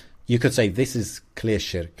 you could say this is clear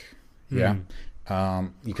shirk. You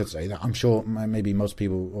could say that. I'm sure maybe most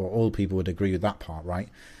people or all people would agree with that part, right?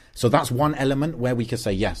 So that's one element where we could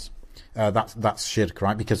say yes, that's shirk,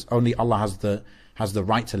 right? Because only Allah has the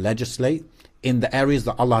right to legislate in the areas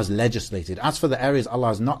that Allah has legislated. As for the areas Allah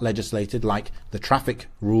has not legislated, like the traffic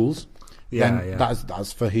rules, then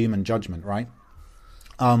that's for human judgment, right?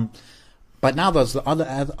 But now there's the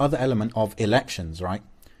other element of elections, right?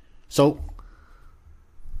 So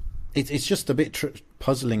it's just a bit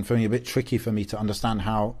puzzling for me, a bit tricky for me to understand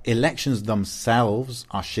how elections themselves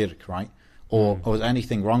are shirk, right? Or is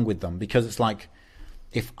anything wrong with them? Because it's like,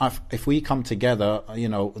 if we come together, you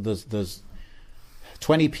know, there's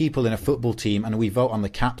 20 people in a football team and we vote on the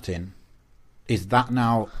captain, is that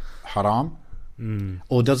now haram?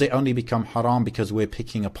 Or does it only become haram because we're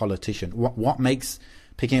picking a politician? What makes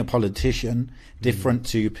picking a politician different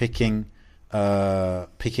to picking a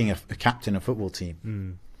captain of a football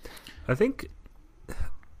team? I think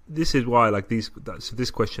this is why, like, this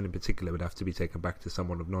question in particular would have to be taken back to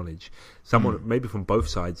someone of knowledge, someone maybe from both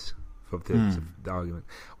sides of the argument.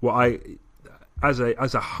 Well, as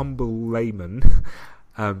a humble layman,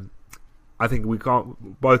 I think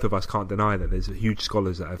both of us can't deny that there's huge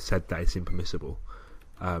scholars that have said that it's impermissible,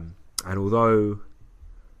 and although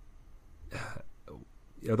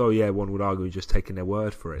one would argue just taking their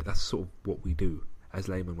word for it, that's sort of what we do as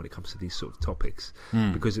laymen when it comes to these sort of topics,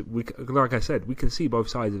 because like I said, we can see both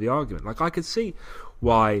sides of the argument. Like, I could see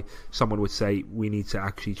why someone would say we need to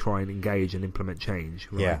actually try and engage and implement change,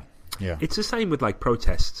 right? Yeah. It's the same with like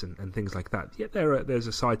protests and things like that. Yeah, there's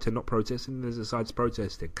a side to not protesting, there's a side to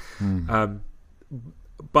protesting.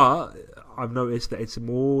 But I've noticed that it's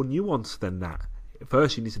more nuanced than that.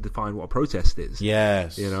 First, you need to define what a protest is.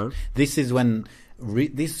 Yes. You know? This is when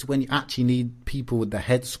you actually need people with their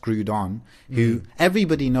heads screwed on, who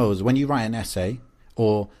everybody knows when you write an essay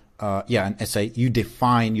or an essay, you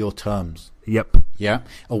define your terms. Yep. Yeah.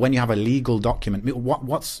 Or when you have a legal document,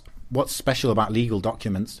 what's special about legal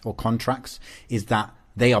documents or contracts is that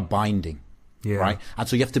they are binding. Yeah. Right. And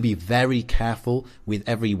so you have to be very careful with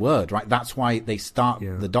every word, right? That's why they start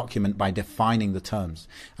the document by defining the terms.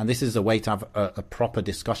 And this is a way to have a proper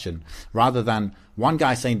discussion, rather than one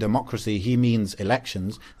guy saying democracy, he means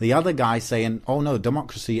elections. The other guy saying, oh no,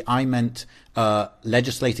 democracy, I meant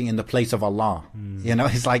legislating in the place of Allah. You know,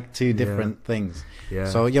 it's like two different things. Yeah.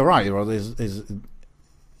 So you're right.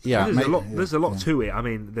 There's a lot to it. I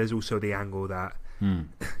mean, there's also the angle that, you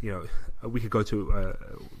know, we could go to,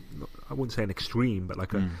 I wouldn't say an extreme, but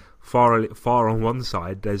like a far on one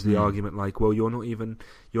side, there's the argument like, well, you're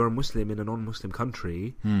a Muslim in a non-Muslim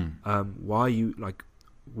country. Why are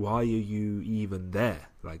you even there?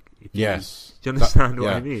 Like, do you understand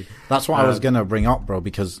what I mean? That's what I was going to bring up, bro,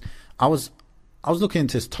 because I was looking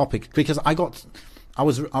into this topic because I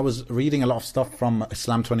was reading a lot of stuff from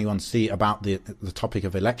Islam 21C about the topic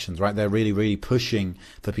of elections, right? They're really, really pushing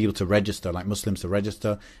for people to register, like Muslims to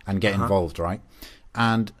register and get involved, right?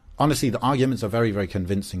 And honestly, the arguments are very, very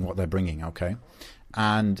convincing what they're bringing, okay?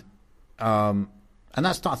 And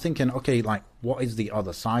I start thinking, okay, like, what is the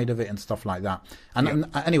other side of it and stuff like that? And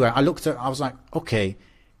anyway, I was like, okay,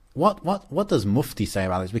 what does Mufti say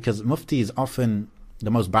about this? Because Mufti is often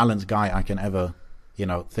the most balanced guy I can ever, you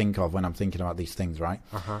know, think of when I'm thinking about these things, right?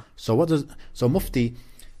 So Mufti,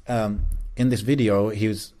 in this video,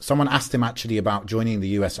 someone asked him actually about joining the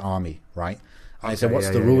US Army, right? And I said,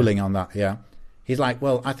 what's the ruling on that? Yeah. He's like,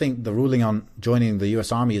 well, I think the ruling on joining the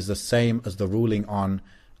US Army is the same as the ruling on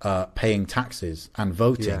paying taxes and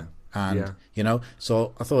voting. You know,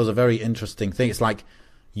 so I thought it was a very interesting thing. It's like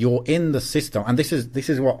you're in the system, and this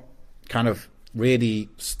is what kind of really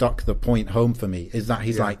stuck the point home for me, is that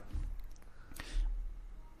he's like,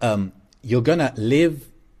 you're gonna live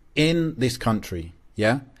in this country,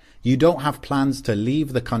 you don't have plans to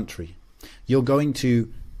leave the country, you're going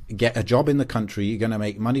to get a job in the country, you're going to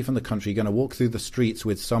make money from the country, you're going to walk through the streets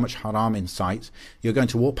with so much haram in sight, you're going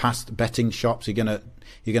to walk past betting shops, you're going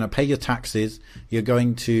to pay your taxes, you're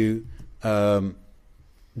going to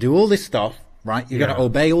do all this stuff, right? You're going to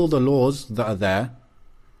obey all the laws that are there.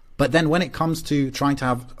 But then when it comes to trying to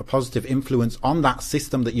have a positive influence on that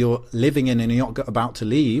system that you're living in and you're not about to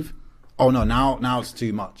leave, oh no, now it's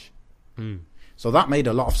too much. So that made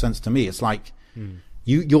a lot of sense to me. It's like,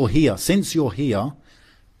 you're here. Since you're here,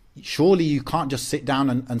 surely you can't just sit down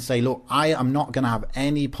and say, look, I am not going to have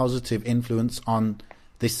any positive influence on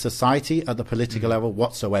this society at the political level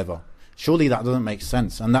whatsoever. Surely that doesn't make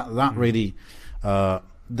sense. And that really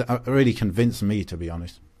really convinced me, to be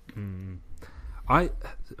honest.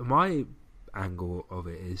 My angle of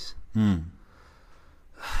it is, well,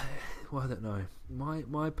 I don't know.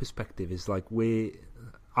 My perspective is like,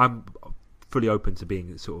 I'm fully open to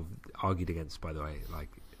being sort of argued against, by the way. Like,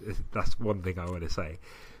 that's one thing I want to say.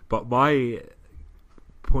 But my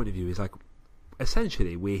point of view is like,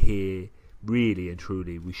 essentially, we're here really and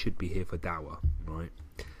truly. We should be here for dawah, right?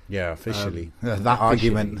 Yeah, officially. That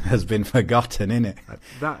argument has been forgotten, innit?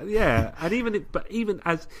 And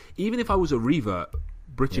even if I was a revert,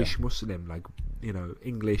 British Muslim, like, you know,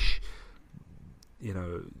 English, you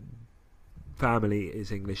know, family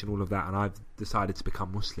is English and all of that, and I've decided to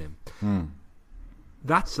become Muslim.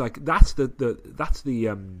 That's the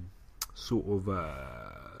sort of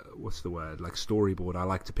what's the word, like, storyboard I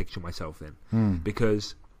like to picture myself in,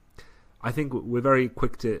 because I think we're very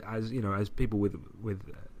quick to, as you know, as people with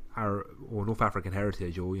our or North African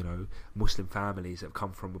heritage, or, you know, Muslim families that have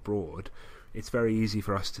come from abroad, it's very easy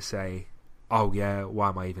for us to say, oh yeah, why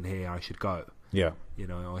am I even here? I should go. Yeah, you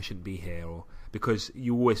know, I shouldn't be here, or because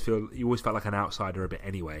you always felt like an outsider a bit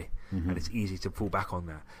anyway, and it's easy to fall back on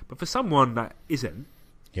that. But for someone that isn't,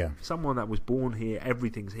 for someone that was born here,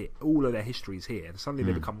 everything's here, all of their history's here, and suddenly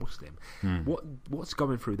they become Muslim, what's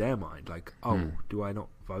going through their mind? Like, do I not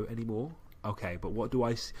vote anymore? Okay, but what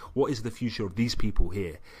is the future of these people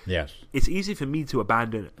here? Yes, it's easy for me to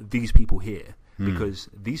abandon these people here, because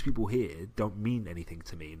these people here don't mean anything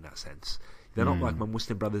to me in that sense. They're not like my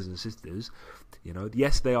Muslim brothers and sisters. You know,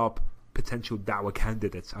 yes, they are potential dawah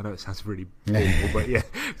candidates. I know it sounds really awful, but yeah,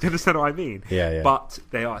 do you understand what I mean? Yeah. But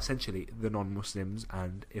they are essentially the non-Muslims,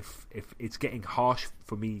 and if it's getting harsh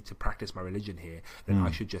for me to practice my religion here, then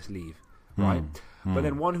I should just leave. right? But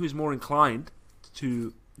then one who's more inclined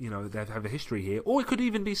to, they have a history here, or it could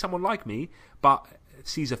even be someone like me, but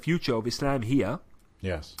sees a future of Islam here.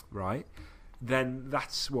 Yes. Right? Then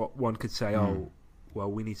that's what one could say,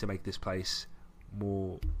 we need to make this place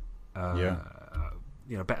more,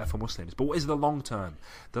 better for Muslims. But what is the long term?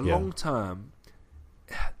 The long term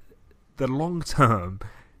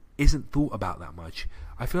isn't thought about that much.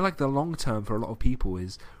 I feel like the long term for a lot of people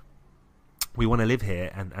is, we want to live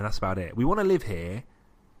here, and that's about it. We want to live here,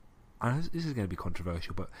 and this is going to be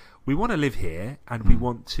controversial, but we want to live here, and we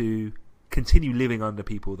want to continue living under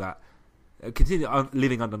people that continue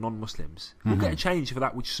living under non-Muslims. We'll get a change for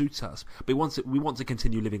that which suits us, but we want to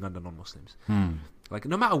continue living under non-Muslims. Like,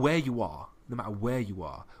 no matter where you are,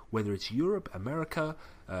 whether it's Europe, America,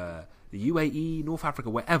 the UAE, North Africa,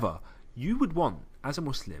 wherever, you would want, as a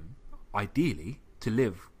Muslim, ideally, to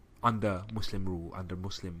live under Muslim rule, under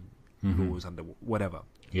Muslim laws, under whatever.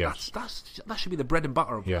 Yes. That should be the bread and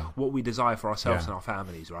butter of what we desire for ourselves and our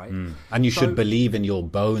families, right? And you should believe in your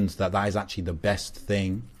bones that is actually the best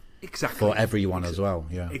thing for everyone as well.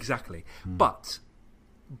 Yeah, exactly. But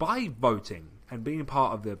by voting and being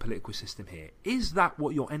part of the political system here, is that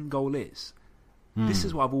what your end goal is? This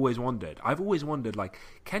is what I've always wondered. I've always wondered, like,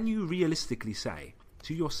 can you realistically say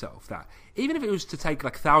to yourself that even if it was to take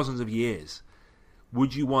like thousands of years,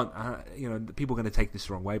 would you want, people are going to take this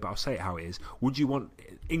the wrong way, but I'll say it how it is. Would you want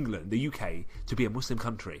England, the UK, to be a Muslim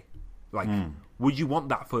country? Like, would you want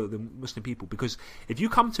that for the Muslim people? Because if you're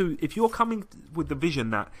coming with the vision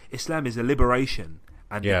that Islam is a liberation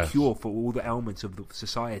and a cure for all the ailments of the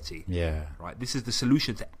society, right? This is the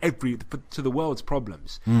solution to the world's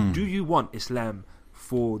problems. Do you want Islam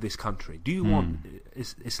for this country? Do you want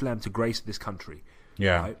Islam to grace this country?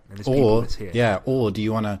 Yeah. Right? And there's people that's here. Or do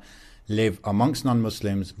you want to live amongst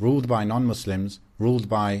non-Muslims, ruled by non-Muslims, ruled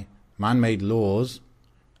by man-made laws,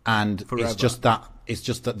 and forever. It's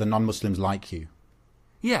just that the non-Muslims like you.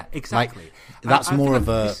 Yeah, exactly. Like, that's more of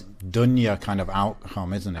a dunya kind of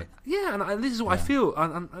outcome, isn't it? Yeah, and this is what I feel.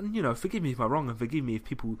 And forgive me if I'm wrong, and forgive me if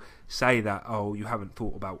people say that, you haven't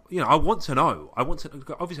thought about. I want to know.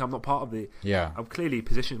 Obviously, I'm not part of the. Yeah. I've clearly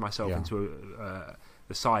positioned myself into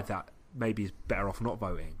the side that maybe is better off not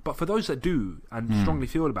voting. But for those that do and strongly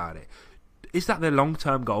feel about it, is that their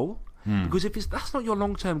long-term goal? Because if that's not your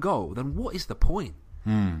long-term goal, then what is the point?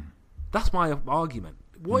 That's my argument.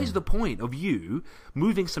 What is the point of you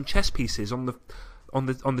moving some chess pieces on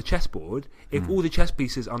the chessboard if all the chess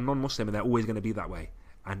pieces are non-Muslim and they're always going to be that way?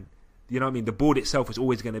 And you know what I mean? The board itself is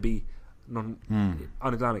always going to be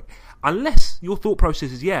un-Islamic, unless your thought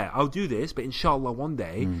process is, I'll do this, but inshallah one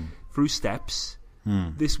day through steps,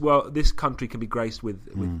 this country can be graced with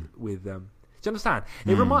do you understand?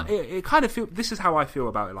 It kind of feel. This is how I feel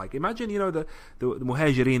about it. Like, imagine the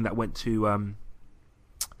Muhajirin that went to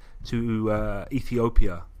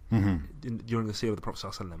Ethiopia during the seal of the Prophet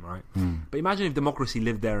ﷺ, right? But imagine if democracy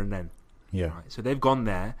lived there and then. Yeah. Right? So they've gone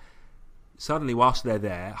there. Suddenly, whilst they're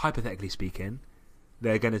there, hypothetically speaking,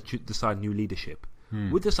 they're going to decide new leadership.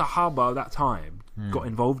 Would the Sahaba at that time got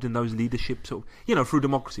involved in those leadership through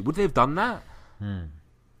democracy? Would they have done that?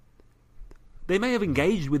 They may have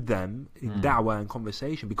engaged with them in da'wah and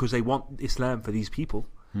conversation because they want Islam for these people,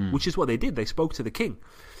 which is what they did. They spoke to the king,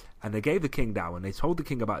 and they gave the king da'wah, and they told the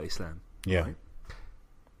king about Islam. Yeah. Right?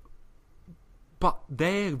 But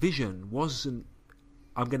their vision wasn't,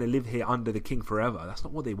 I'm going to live here under the king forever. That's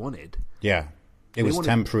not what they wanted. Yeah. It was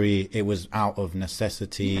temporary. It was out of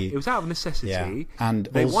necessity. Yeah, it was out of necessity. Yeah. And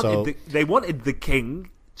they wanted the king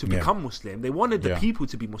to become Muslim. They wanted the people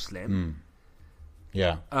to be Muslim.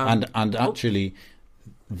 Yeah. And actually,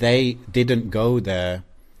 they didn't go there.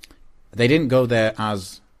 They didn't go there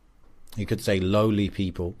as, you could say, lowly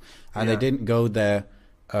people, and they didn't go there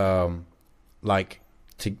like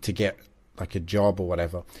to get like a job or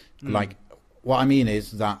whatever. Like, what I mean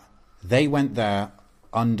is that they went there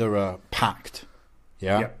under a pact.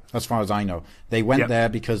 Yeah, as far as I know, they went there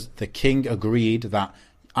because the king agreed that,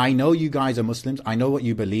 I know you guys are Muslims, I know what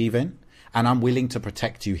you believe in, and I'm willing to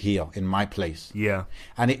protect you here in my place. Yeah,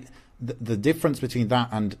 and the difference between that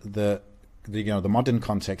and the modern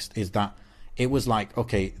context is that it was like,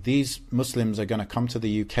 okay, these Muslims are going to come to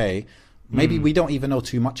the UK. Maybe we don't even know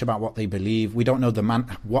too much about what they believe. We don't know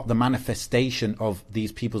what the manifestation of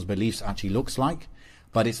these people's beliefs actually looks like.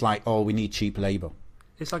 But it's like, oh, we need cheap labor.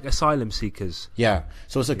 It's like asylum seekers. Yeah.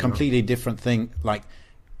 So it's a completely different thing. Like,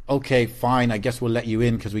 okay, fine, I guess we'll let you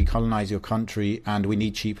in because we colonize your country and we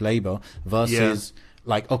need cheap labor. Versus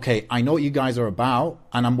like, okay, I know what you guys are about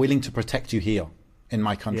and I'm willing to protect you here in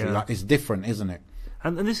my country. Like, it's different, isn't it?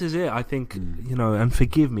 And this is it. I think and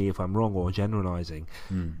forgive me if I'm wrong or generalizing,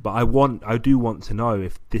 but I do want to know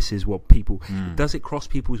if this is what people does it cross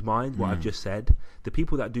people's minds. What I've just said, the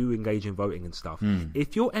people that do engage in voting and stuff.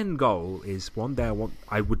 If your end goal is one day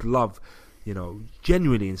I would love,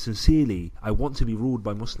 genuinely and sincerely, I want to be ruled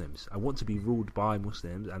by Muslims. I want to be ruled by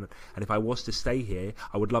Muslims, and if I was to stay here,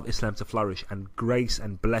 I would love Islam to flourish and grace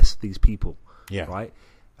and bless these people. Yeah. Right.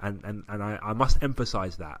 And I must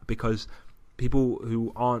emphasize that, because people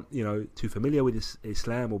who aren't, too familiar with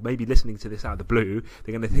Islam, or maybe listening to this out of the blue,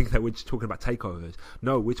 they're going to think that we're just talking about takeovers.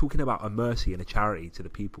 No, we're talking about a mercy and a charity to the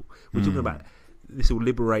people. We're talking about this will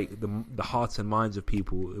liberate the hearts and minds of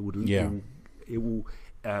people. It will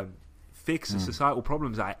fix the societal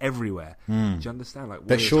problems that are everywhere. Do you understand? Like,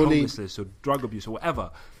 whether it's homelessness or drug abuse or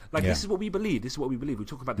whatever. Like, this is what we believe. This is what we believe. We're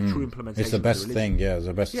talking about the true implementation. It's the best thing. Yeah, it's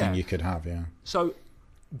the best thing you could have. Yeah. So,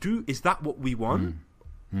 is that what we want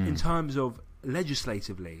in terms of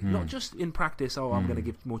legislatively, not just in practice? I'm going to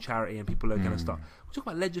give more charity and people are going to start. We're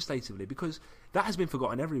talking about legislatively, because that has been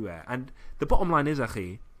forgotten everywhere. And the bottom line is,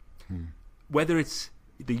 Akhi, whether it's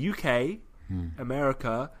the UK,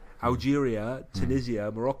 America, Algeria,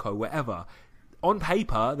 Tunisia, Morocco, wherever, on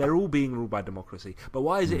paper they're all being ruled by democracy. But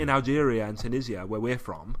why is it in Algeria and Tunisia, where we're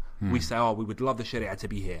from, we say, we would love the Sharia to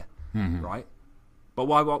be here, right? But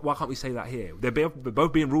why can't we say that here? They're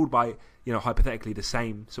both being ruled by, hypothetically the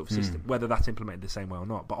same sort of system, whether that's implemented the same way or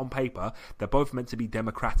not. But on paper, they're both meant to be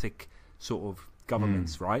democratic sort of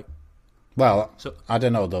governments, right? Well, I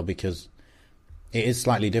don't know though, because it is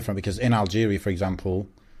slightly different. Because in Algeria, for example,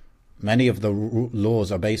 many of the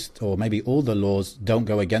laws are based, or maybe all the laws don't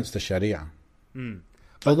go against the Sharia.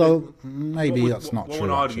 Although maybe that's not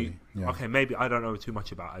true. Actually. Yeah. Okay, maybe I don't know too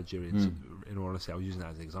much about Algerians. In all honesty, I was using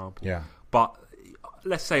that as an example. Yeah. But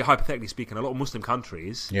let's say, hypothetically speaking, a lot of Muslim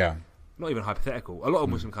countries, not even hypothetical, a lot of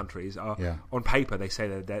Muslim countries are, on paper, they say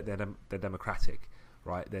they're democratic,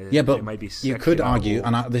 right? But maybe you could argue,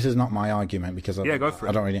 and this is not my argument, because go for it.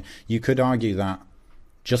 I don't really. You could argue that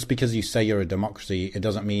just because you say you're a democracy, it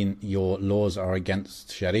doesn't mean your laws are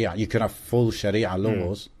against Sharia. You could have full Sharia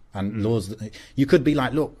laws and laws. You could be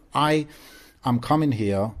like, look, I'm coming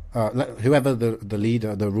here. Whoever the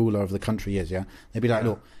leader, the ruler of the country is, they'd be like,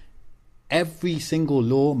 look, every single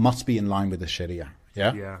law must be in line with the Sharia.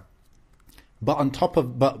 Yeah. But on top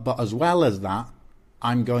of, but as well as that,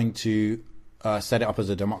 I'm going to set it up as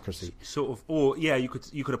a democracy. Sort of, or you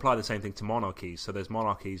could apply the same thing to monarchies. So there's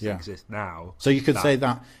monarchies that exist now. So you could say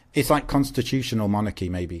that it's like constitutional monarchy,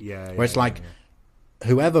 maybe. Where it's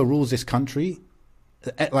whoever rules this country,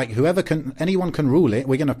 like anyone can rule it.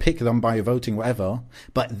 We're going to pick them by voting, whatever.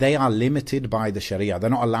 But they are limited by the Sharia.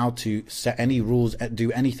 They're not allowed to set any rules,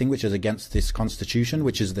 do anything which is against this constitution,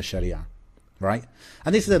 which is the Sharia. Right?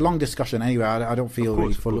 And this is a long discussion anyway. I don't feel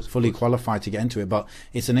really fully qualified to get into it, but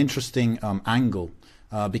it's an interesting angle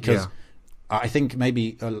because I think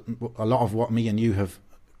maybe a lot of what me and you have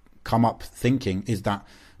come up thinking is that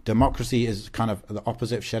democracy is kind of the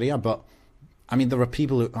opposite of Sharia. But I mean, there are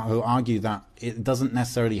people who argue that it doesn't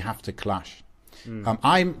necessarily have to clash.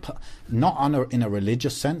 I'm not in a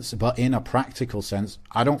religious sense, but in a practical sense,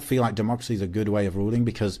 I don't feel like democracy is a good way of ruling,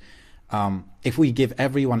 because if we give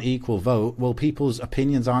everyone equal vote, well, people's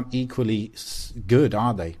opinions aren't equally good,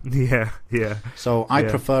 are they? Yeah. So I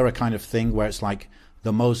prefer a kind of thing where it's like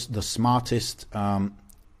the smartest,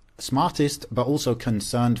 but also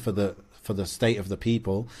concerned for the state of the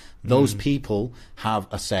people. Those people have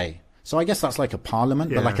a say. So I guess that's like a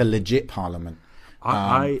parliament, but like a legit parliament.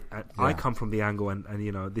 I come from the angle, and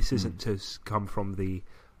this isn't to come from the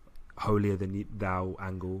holier than thou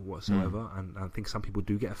angle whatsoever, and I think some people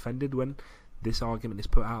do get offended when this argument is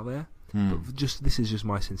put out there. But this is just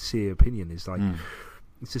my sincere opinion. Is like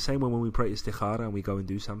it's the same when we pray istikhara and we go and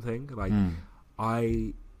do something. Like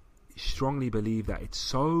I strongly believe that it's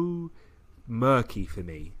so murky for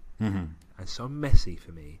me and so messy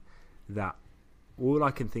for me that all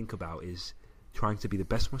I can think about is trying to be the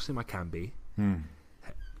best Muslim I can be,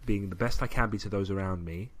 being the best I can be to those around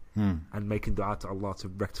me, and making dua to Allah to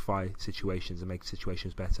rectify situations and make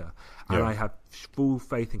situations better. And I have full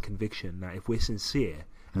faith and conviction that if we're sincere,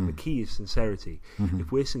 and the key is sincerity,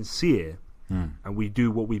 if we're sincere and we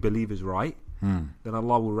do what we believe is right, then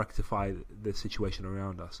Allah will rectify the situation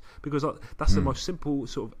around us. Because that's the most simple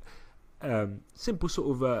sort of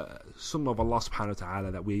sunnah of Allah subhanahu wa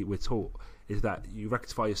ta'ala that we're taught, is that you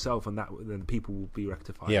rectify yourself, and then people will be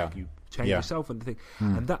rectified. You change yourself and the thing,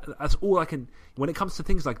 and that's all I can. When it comes to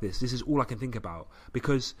things like this is all I can think about,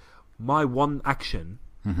 because my one action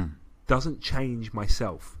doesn't change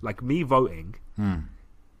myself. Like me voting,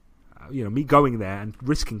 me going there and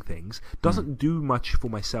risking things doesn't do much for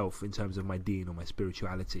myself in terms of my deen or my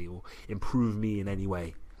spirituality or improve me in any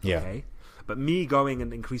way. Yeah. Okay? But me going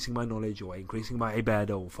and increasing my knowledge or increasing my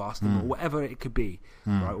ibadah or fasting or whatever it could be,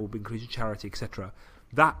 right, or increasing charity, etc.,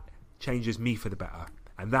 that changes me for the better.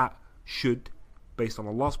 And that should, based on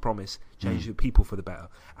Allah's promise, change the people for the better.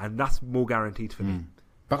 And that's more guaranteed for me.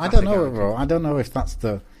 But I don't know, bro. I don't know if that's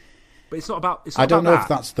the... But it's not about... I don't know if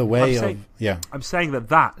that's the way of... Yeah. I'm saying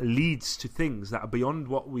that leads to things that are beyond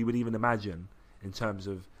what we would even imagine in terms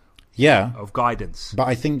of of guidance. But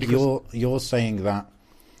I think you're saying that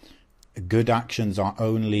good actions are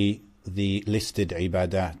only the listed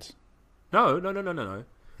ibadat. No.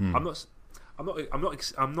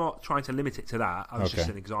 I'm not trying to limit it to that. I was just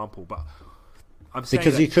an example, but I'm saying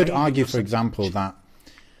because you could argue, for example, that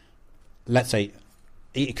let's say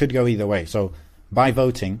it could go either way. So by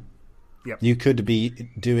voting, you could be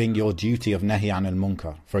doing your duty of nahi anil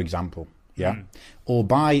munkar, for example, or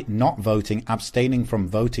by not voting, abstaining from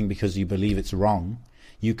voting because you believe it's wrong,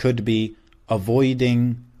 you could be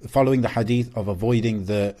following the hadith of avoiding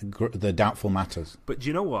the doubtful matters. But do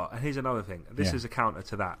you know what? And here's another thing. This is a counter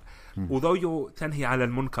to that. Although you're tanhi al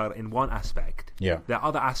munkar in one aspect, there are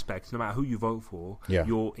other aspects, no matter who you vote for,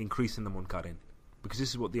 you're increasing the munkar in. Because this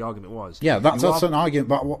is what the argument was. Yeah, that's an argument.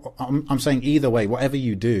 But I'm saying either way, whatever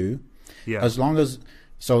you do, as long as...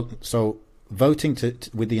 So voting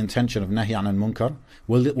with the intention of nahi anil munkar,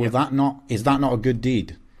 is that not a good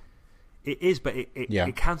deed? It is, but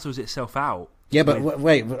it cancels itself out. Yeah, but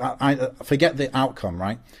wait, I forget the outcome,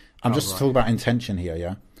 right? I'm just talking about intention here,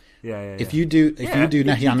 yeah? Yeah. If you do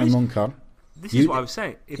nahi anil munkar... This is what I was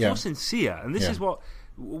saying. If you're sincere, and this is what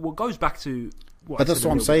goes back to... But that's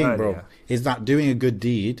what I'm saying, bro, is that doing a good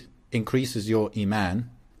deed increases your iman,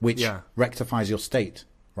 which rectifies your state,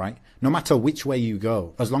 right? No matter which way you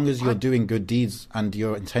go, as long as you're doing good deeds and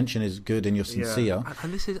your intention is good and you're sincere,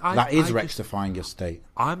 and this is, that is rectifying your state.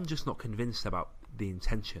 I'm just not convinced about the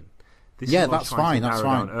intention. That's fine.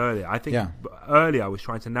 Earlier, I think earlier I was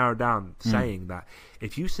trying to narrow down, saying that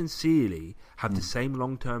if you sincerely have the same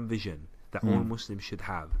long-term vision that all Muslims should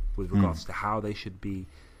have with regards to how they should be,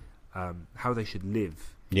 how they should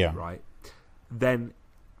live, right? Then,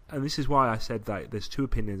 and this is why I said that there's two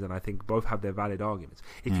opinions, and I think both have their valid arguments.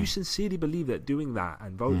 If you sincerely believe that doing that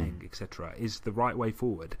and voting, etc., is the right way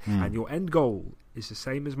forward, and your end goal is the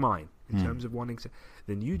same as mine in terms of wanting to,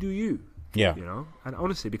 then you do you. Yeah. You know? And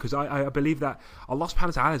honestly, because I believe that Allah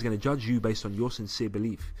subhanahu wa ta'ala is going to judge you based on your sincere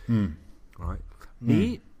belief. Right?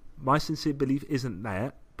 Me, my sincere belief isn't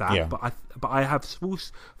that, but I have full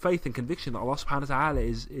faith and conviction that Allah subhanahu wa ta'ala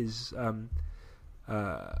is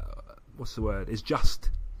what's the word? Is just.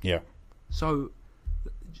 Yeah. So,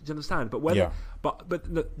 do you understand? But whether, but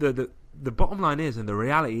the bottom line is, and the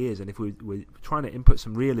reality is, and if we're trying to input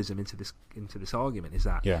some realism into this argument, is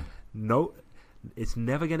that it's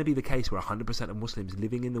never going to be the case where 100% of Muslims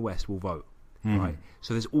living in the West will vote, right?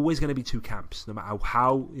 So there's always going to be two camps, no matter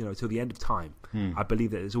how, till the end of time. I believe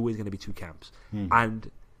that there's always going to be two camps, and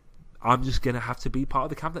I'm just going to have to be part of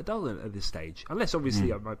the camp that doesn't at this stage, unless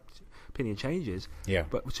obviously my opinion changes. Yeah.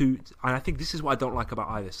 But and I think this is what I don't like about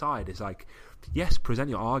either side is like, yes, present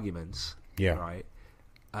your arguments, right?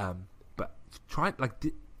 But try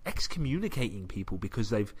excommunicating people because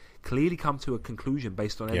they've clearly come to a conclusion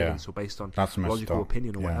based on evidence or based on logical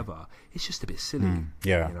opinion or whatever. It's just a bit silly.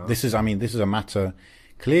 This is a matter.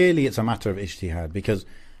 Clearly, it's a matter of ijtihad because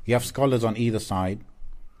you have scholars on either side,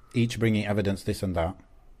 each bringing evidence this and that,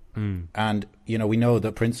 and we know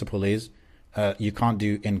the principle is you can't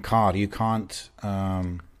do inkar. You can't.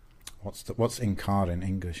 What's inkar in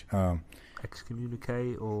English?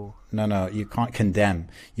 Excommunicate or no. You can't condemn.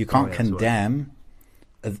 You can't condemn.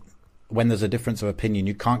 When there's a difference of opinion,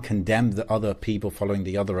 you can't condemn the other people following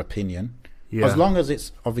the other opinion. As long as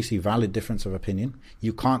it's obviously valid difference of opinion,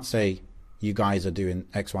 you can't say you guys are doing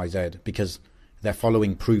X, Y, Z because they're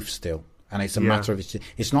following proof still. And it's a matter of,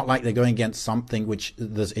 it's not like they're going against something which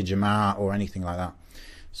there's ijma' or anything like that.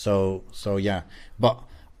 So yeah. But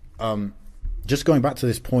just going back to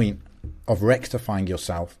this point of rectifying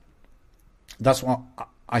yourself, that's what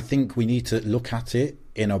I think we need to look at it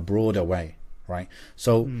in a broader way. Right.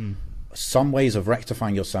 So some ways of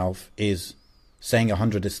rectifying yourself is saying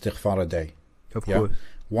 100 istighfar a day. Of course.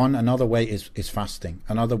 Another way is fasting.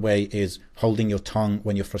 Another way is holding your tongue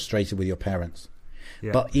when you're frustrated with your parents.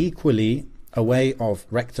 But equally, a way of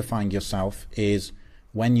rectifying yourself is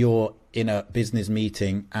when you're in a business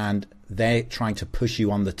meeting and they're trying to push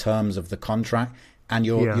you on the terms of the contract and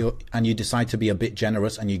you decide to be a bit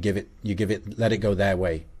generous and you give it let it go their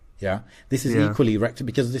way. Yeah. This is equally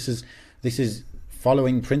because this is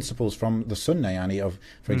following principles from the Sunnah, yani of,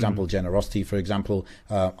 for example, generosity. For example,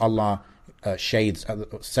 Allah shades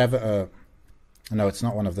seven. No, it's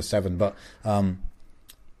not one of the seven, but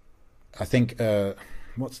I think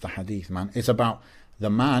what's the hadith, man? It's about the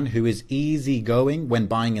man who is easygoing when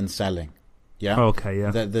buying and selling. Yeah. Okay.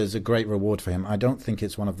 Yeah. There's a great reward for him. I don't think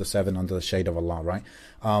it's one of the seven under the shade of Allah, right?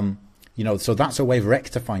 So that's a way of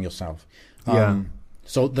rectifying yourself.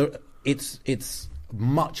 So it's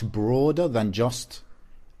much broader than just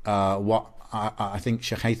what I think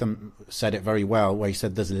Shaykh Haytham said it very well, where he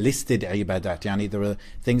said there's listed ibadat. Yani there are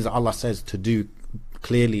things that Allah says to do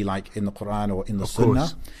clearly, like in the Quran or in the Sunnah,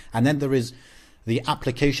 and then there is the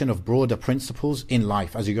application of broader principles in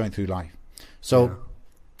life as you're going through life. So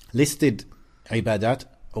listed ibadat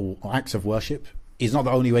or acts of worship is not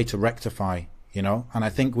the only way to rectify, and I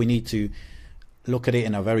think we need to look at it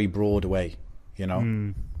in a very broad way,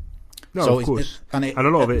 No, so of course. And a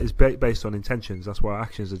lot of it is based on intentions. That's why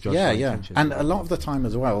actions are judged by intentions. And a lot of the time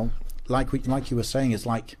as well, like you were saying, is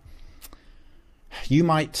like you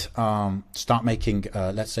might start making,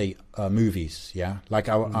 let's say, movies. Yeah, like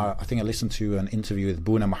I think I listened to an interview with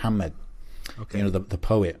Buna Muhammad, the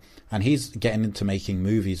poet, and he's getting into making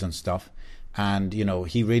movies and stuff. And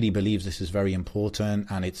he really believes this is very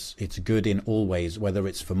important, and it's good in all ways, whether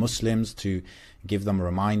it's for Muslims to give them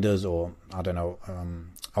reminders, or I don't know,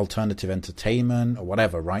 alternative entertainment or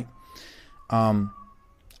whatever, right? And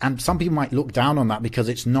some people might look down on that because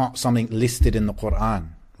it's not something listed in the Quran,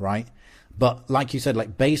 right? But like you said,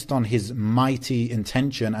 like based on his mighty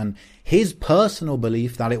intention and his personal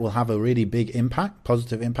belief that it will have a really big impact,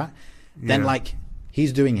 positive impact, then like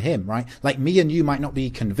he's doing him, right? Like me and you might not be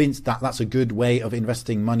convinced that that's a good way of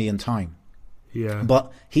investing money and time. Yeah.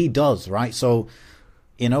 But he does, right? So,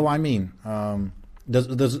 what I mean?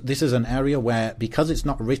 This is an area where, because it's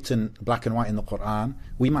not written black and white in the Quran,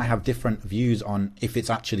 we might have different views on if it's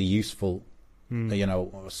actually useful,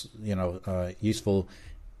 useful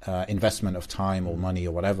investment of time or money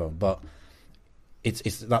or whatever. But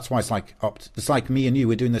it's that's why it's like me and you,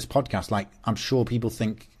 we're doing this podcast. Like, I'm sure people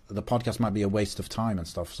think the podcast might be a waste of time and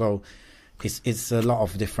stuff. So it's a lot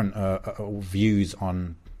of different views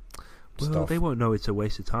on stuff. They won't know it's a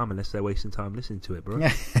waste of time unless they're wasting time listening to it, bro.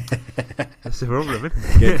 That's the problem, isn't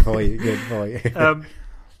it? Good for you.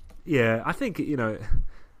 Yeah, I think, I'm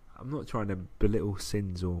not trying to belittle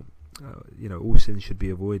sins or, all sins should be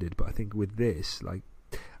avoided. But I think with this, I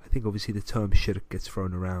think obviously the term shirk gets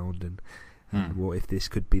thrown around, and what if this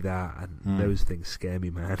could be that, and those things scare me,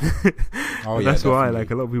 man. That's why a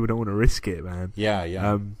lot of people don't want to risk it, man.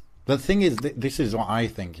 The thing is, this is what I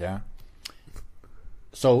think.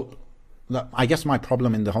 So I guess my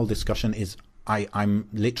problem in the whole discussion is I'm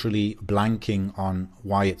literally blanking on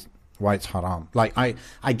why it's haram. Like I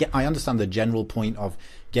understand the general point of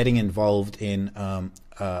getting involved in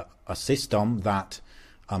a system that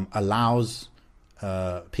allows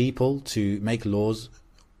people to make laws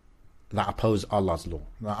that oppose Allah's law.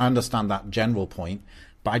 I understand that general point,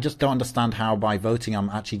 but I just don't understand how by voting I'm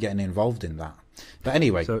actually getting involved in that. But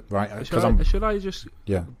anyway, right? Should I just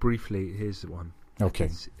briefly? Here's one. Okay.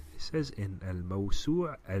 It says in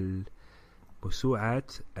al-Mawsu'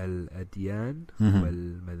 al-Mawsu'at al-Adyan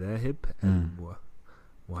wal-Madahib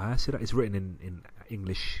al-Muhasira. It's written in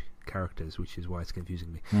English characters, which is why it's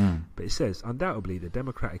confusing me. But it says, undoubtedly the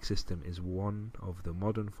democratic system is one of the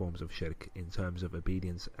modern forms of shirk in terms of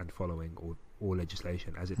obedience and following or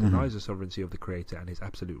legislation, as it denies the sovereignty of the creator and his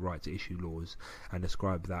absolute right to issue laws and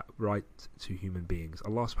ascribe that right to human beings.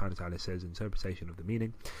 Allah subhanahu wa ta'ala says, interpretation of the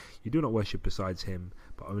meaning, you do not worship besides him,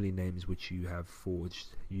 but only names which you have forged,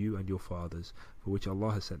 you and your fathers, for which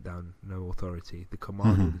Allah has sent down no authority. The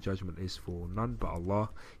command or the judgment is for none but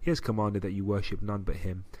Allah. He has commanded that you worship none but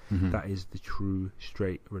him. That is the true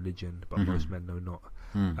straight religion, but most men know not.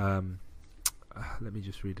 Let me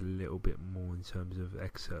just read a little bit more in terms of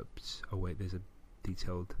excerpts. Oh wait, there's a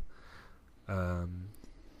detailed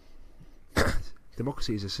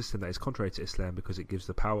democracy is a system that is contrary to Islam because it gives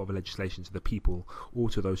the power of legislation to the people or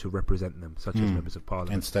to those who represent them, such as members of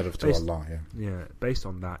parliament, instead of to Allah. Based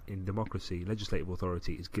on that, in democracy, legislative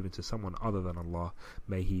authority is given to someone other than Allah,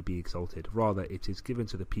 may he be exalted. Rather, it is given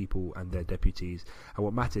to the people and their deputies, and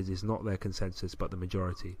what matters is not their consensus but the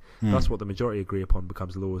majority. Thus, what the majority agree upon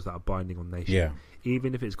becomes laws that are binding on nations,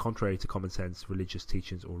 even if it is contrary to common sense, religious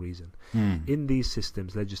teachings or reason. In these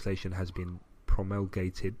systems, legislation has been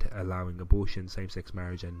promulgated allowing abortion, same-sex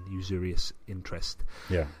marriage and usurious interest.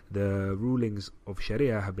 The rulings of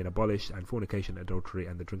Sharia have been abolished and fornication, adultery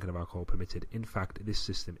and the drinking of alcohol permitted. In fact, this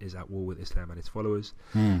system is at war with Islam and its followers.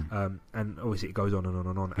 And obviously it goes on and on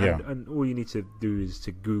and on. And all you need to do is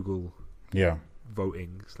to Google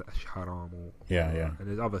voting / haram or yeah. and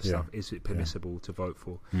there's other stuff. Is it permissible to vote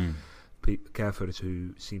for kafirs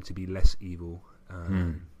who seem to be less evil?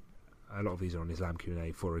 A lot of these are on Islam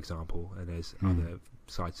Q&A, for example, and there's other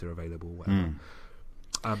sites that are available. Whatever.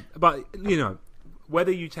 But you know,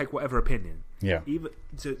 whether you take whatever opinion, even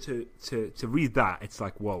to read that, it's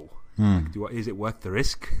like, whoa, like, is it worth the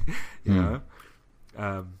risk? you know,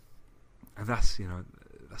 and that's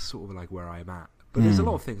sort of like where I'm at. But there's a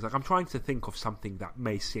lot of things. Like I'm trying to think of something that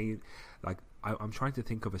may seem like I'm trying to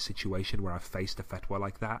think of a situation where I've faced a fatwa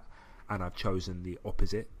like that, and I've chosen the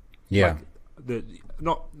opposite. Yeah. Like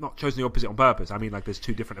not chosen the opposite on purpose. I mean, like there's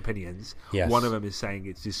two different opinions. Yes. One of them is saying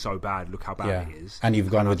it's just so bad. Look how bad it is. And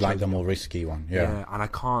you've gone with like the more risky one. Yeah. And I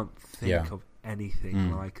can't think of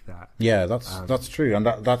anything like that. Yeah, that's true, and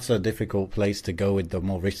that's a difficult place to go with the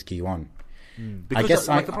more risky one. Because I guess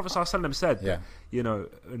like the Prophet ﷺ said, you know,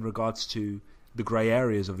 in regards to the grey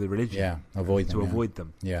areas of the religion, avoid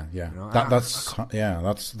them. Yeah. You know,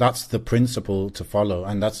 that's the principle to follow,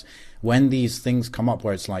 and that's when these things come up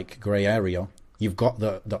where it's like grey area. You've got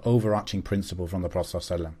the overarching principle from the Prophet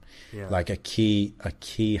ﷺ, like a key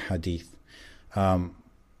hadith.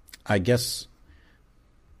 I guess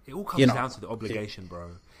it all comes down to the obligation,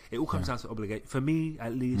 bro. It all comes down to obligation. For me,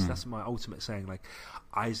 at least, that's my ultimate saying. Like,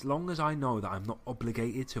 as long as I know that I'm not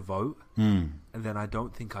obligated to vote, and then I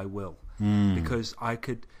don't think I will, because I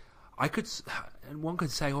could, and one could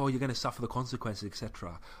say, "Oh, you're going to suffer the consequences,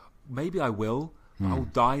 etc." Maybe I will, but I'll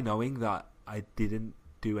die knowing that I didn't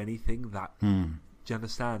do anything that. Do you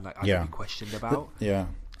understand? Like, I can be questioned about.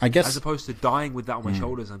 I guess, as opposed to dying with that on my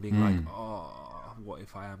shoulders and being like, "Oh, what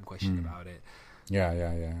if I am questioned about it?"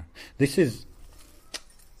 Yeah. This is.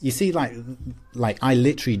 You see, like I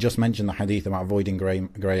literally just mentioned the hadith about avoiding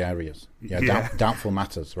grey areas. Doubtful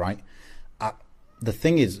matters, right? The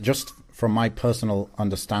thing is, just from my personal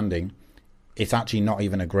understanding, it's actually not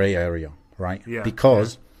even a grey area, right?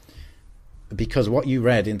 Because what you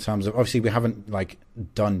read in terms of, obviously we haven't like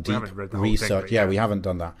done deep research. We haven't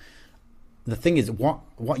done that. The thing is,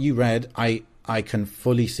 what you read, I can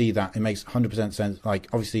fully see that it makes 100% sense. Like,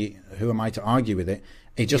 obviously, who am I to argue with it?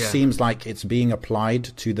 It just seems like it's being applied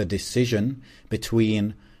to the decision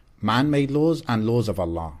between man-made laws and laws of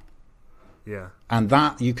Allah. Yeah. And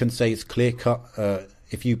that, you can say, is clear-cut.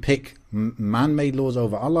 If you pick man-made laws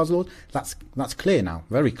over Allah's laws, that's clear now,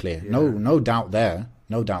 very clear. No doubt there.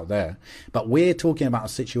 But we're talking about a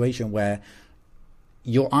situation where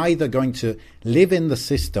you're either going to live in the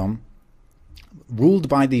system ruled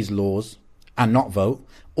by these laws and not vote,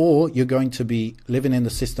 or you're going to be living in the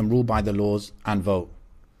system ruled by the laws and vote.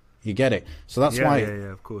 You get it? So that's why.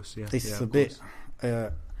 Of course. It's a bit.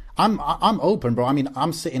 I'm open, bro. I mean,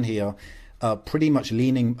 I'm sitting here, pretty much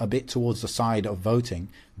leaning a bit towards the side of voting,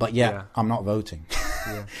 but I'm not voting.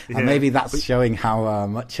 And maybe that's showing how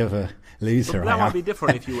much of a loser I am. That might be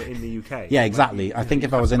different if you were in the UK. Yeah, exactly. I think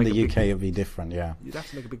if I was in the UK, it'd be different. Yeah. You'd have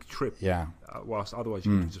to make a big trip. Yeah. Whilst otherwise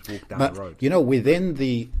you could just walk down the road. You know, within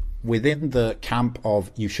the camp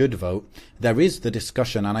of you should vote, there is the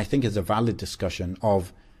discussion, and I think it's a valid discussion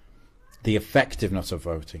of the effectiveness of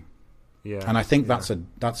voting. And I think that's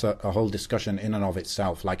a whole discussion in and of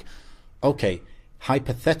itself. Like, okay,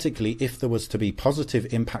 hypothetically, if there was to be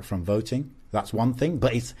positive impact from voting, that's one thing,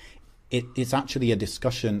 but it's actually a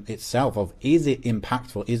discussion itself of, is it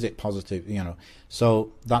impactful, is it positive, you know?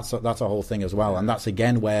 So that's a whole thing as well, and that's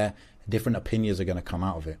again where different opinions are going to come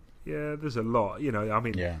out of it. Yeah, there's a lot, you know. I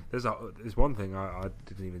mean, there's one thing I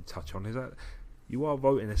didn't even touch on, is that you are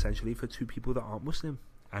voting essentially for two people that aren't Muslim,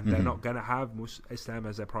 and they're not going to have Islam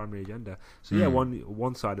as their primary agenda. So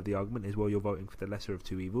one side of the argument is, well, you're voting for the lesser of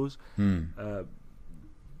two evils, but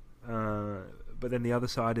then the other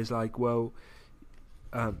side is like, well,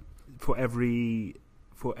 for every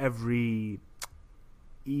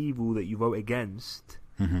evil that you vote against,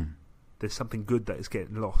 there's something good that is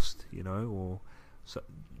getting lost, you know, or so.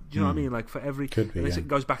 Do you know what I mean? Like, for every, it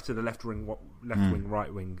goes back to the left wing,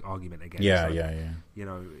 right wing argument again. You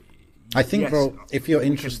know, I think, bro, if you're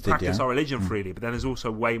interested, we can practice our religion freely, but then there's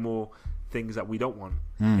also way more things that we don't want.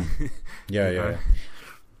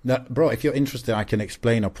 Now, bro, if you're interested, I can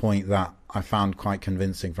explain a point that I found quite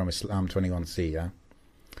convincing from Islam 21C. Yeah,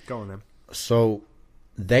 go on then. So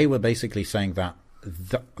they were basically saying that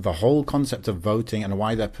the whole concept of voting and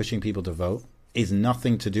why they're pushing people to vote is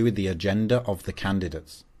nothing to do with the agenda of the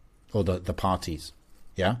candidates or the parties.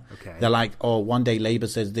 Yeah. Okay. They're like, oh, one day Labour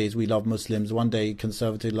says this, we love Muslims. One day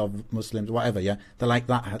Conservative love Muslims, whatever. Yeah. They're like,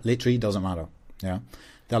 that literally doesn't matter. Yeah.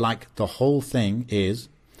 They're like, the whole thing is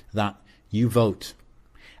that you vote,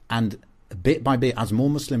 and bit by bit, as more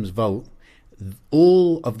Muslims vote,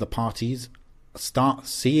 all of the parties start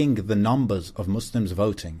seeing the numbers of Muslims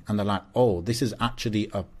voting, and they're like, oh, this is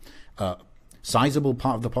actually a sizable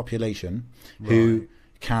part of the population who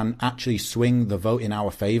can actually swing the vote in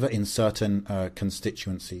our favor in certain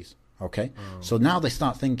constituencies. Okay, so now they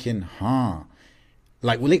start thinking,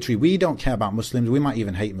 like, well, literally, we don't care about Muslims. We might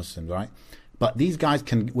even hate Muslims, right? But these guys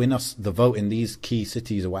can win us the vote in these key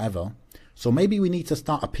cities or whatever. So maybe we need to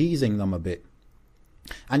start appeasing them a bit.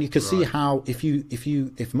 And you can see how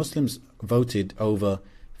if Muslims voted over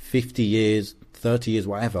 50 years, 30 years,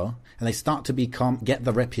 whatever, and they start to get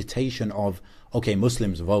the reputation of, okay,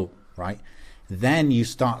 Muslims vote, right? Then you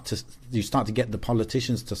start to get the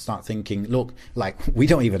politicians to start thinking, look, like, we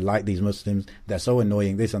don't even like these Muslims. They're so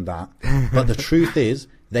annoying, this and that. But the truth is,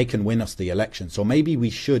 they can win us the election. So maybe we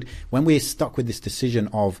should, when we're stuck with this decision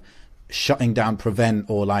of shutting down Prevent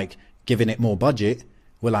or like giving it more budget,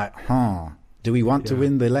 we're like, do we want to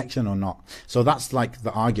win the election or not? So that's like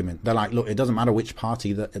the argument. They're like, look, it doesn't matter which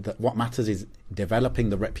party. What matters is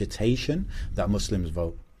developing the reputation that Muslims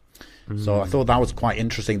vote. So I thought that was quite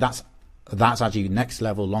interesting. That's actually next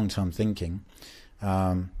level long-term thinking.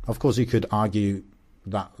 Of course, you could argue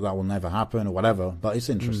that will never happen or whatever, but it's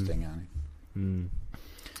interesting.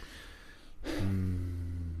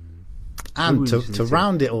 And to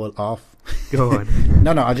round it all off, go on.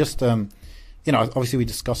 No, I just obviously we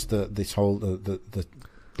discussed this whole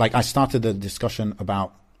like, I started the discussion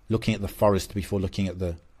about looking at the forest before looking at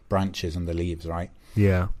the branches and the leaves, right?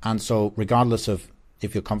 Yeah. And so regardless of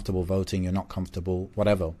if you're comfortable voting, you're not comfortable,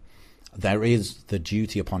 whatever, there is the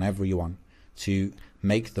duty upon everyone to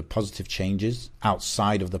make the positive changes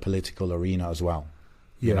outside of the political arena as well.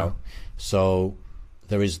 You know? So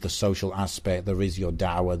there is the social aspect, there is your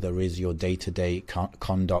dawah, there is your day-to-day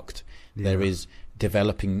conduct, there is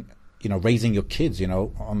developing, raising your kids,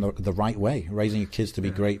 on the right way, raising your kids to be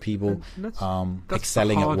great people, that's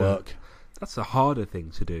excelling at work. That's a harder thing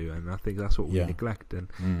to do, and I think that's what we neglect. And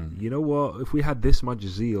you know what? If we had this much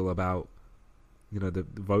zeal about, the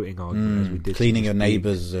voting argument, as we did, cleaning your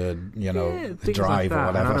neighbour's, drive or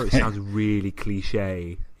whatever. And I know it sounds really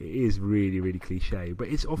cliche. It is really, really cliche, but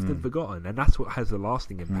it's often forgotten, and that's what has the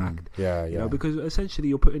lasting impact. Because essentially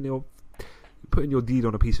you're putting your deed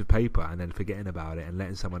on a piece of paper and then forgetting about it and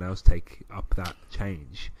letting someone else take up that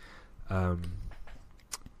change.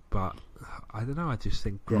 But I don't know. I just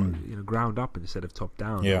think ground up instead of top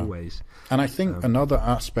down always. And I think another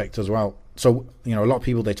aspect as well. So a lot of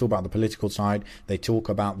people, they talk about the political side, they talk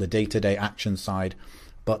about the day-to-day action side,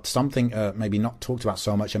 but something maybe not talked about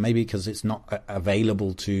so much, and maybe because it's not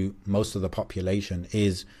available to most of the population,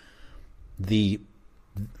 is the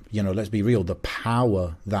let's be real, the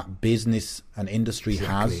power that business and industry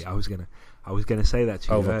has. I was gonna say that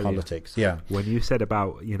to you over earlier. Politics. Yeah. When you said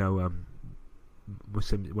about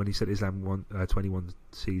Muslim, when you said Islam 21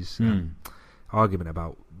 sees argument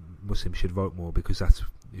about Muslims should vote more because it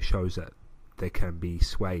shows that they can be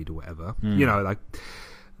swayed or whatever. Like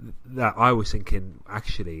that. I was thinking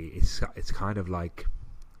actually it's kind of like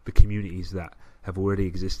the communities that have already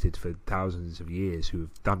existed for thousands of years, who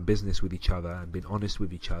have done business with each other and been honest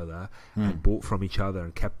with each other and bought from each other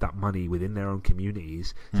and kept that money within their own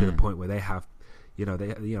communities to the point where they have,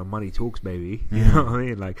 money talks, baby. You know what I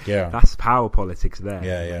mean? Like, that's power politics there.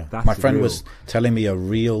 Yeah. That's my friend was telling me a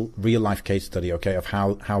real life case study, okay, of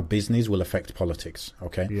how business will affect politics.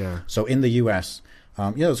 Okay. Yeah. So in the US,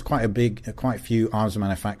 there's quite a few arms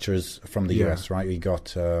manufacturers from the US, right? We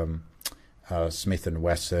got Smith and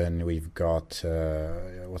Wesson, we've got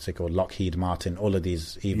what's it called, Lockheed Martin, all of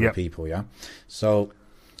these evil people. Yeah. So,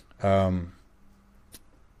 have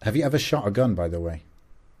you ever shot a gun, by the way?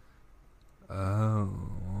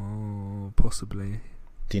 Possibly.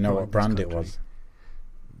 Do you know what brand it was?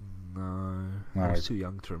 No, I was too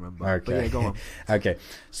young to remember. Okay, but yeah, go on. Okay,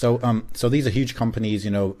 so these are huge companies,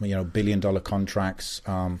 billion-dollar contracts,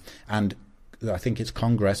 and I think it's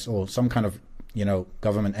Congress or some kind of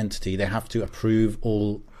government entity. They have to approve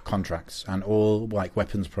all contracts and all like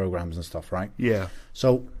weapons programs and stuff, right? Yeah.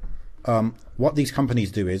 So, what these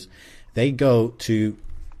companies do is they go to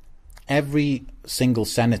every single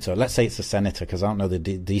senator. Let's say it's a senator, because I don't know the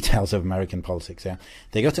details of American politics. Yeah,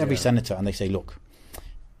 they go to every senator and they say, look,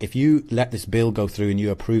 if you let this bill go through and you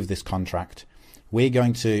approve this contract, we're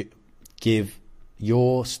going to give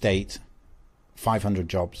your state 500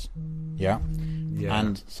 jobs. Yeah.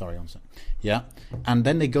 And sorry, one second. Yeah. And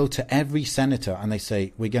then they go to every senator and they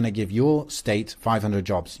say, we're going to give your state 500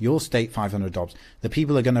 jobs, your state 500 jobs. The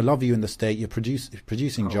people are going to love you in the state. You're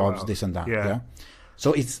producing jobs, this and that. Yeah.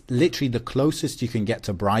 So it's literally the closest you can get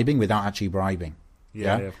to bribing without actually bribing.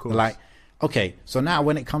 Yeah, of course. They're like, okay, so now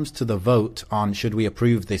when it comes to the vote on should we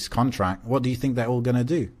approve this contract, what do you think they're all going to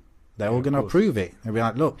do? They're all going to approve it. They'll be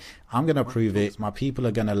like, look, I'm going to approve it. My people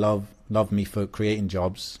are going to love me for creating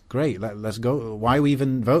jobs. Great. Let's go. Why are we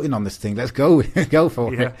even voting on this thing? Let's go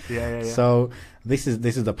for it. Yeah. So this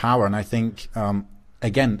is the power. And I think,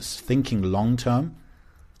 again, thinking long term,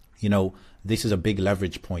 this is a big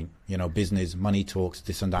leverage point, business, money talks,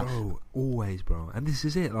 this and that. Bro, always, bro. And this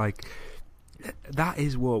is it. Like, that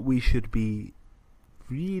is what we should be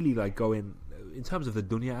really like going, in terms of the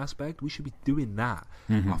dunya aspect, we should be doing that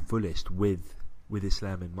our fullest with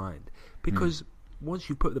Islam in mind. Because once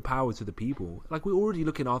you put the power to the people, like we're already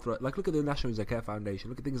looking after, like look at the National Zakat Foundation,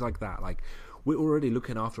 look at things like that. Like we're already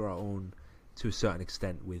looking after our own to a certain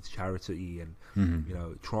extent with charity and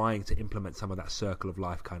trying to implement some of that circle of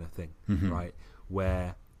life kind of thing, right?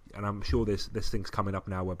 Where, and I'm sure there's things coming up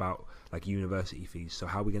now about like university fees. So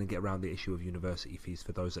how are we going to get around the issue of university fees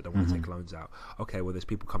for those that don't want to take loans out? Okay, well there's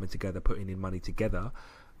people coming together, putting in money together,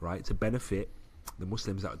 right, to benefit the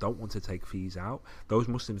Muslims that don't want to take fees out. Those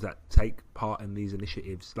Muslims that take part in these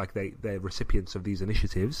initiatives, like they're recipients of these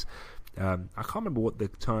initiatives. I can't remember what the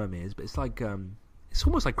term is, but it's like it's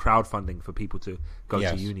almost like crowdfunding for people to go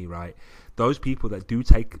to uni, right? Those people that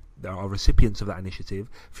are recipients of that initiative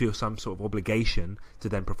feel some sort of obligation to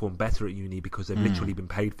then perform better at uni because they've literally been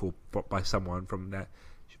paid for by someone from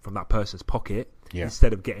that person's pocket,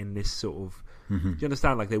 instead of getting this sort of. Do you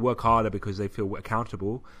understand? Like they work harder because they feel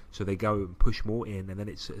accountable, so they go and push more in, and then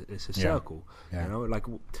it's a circle. Like.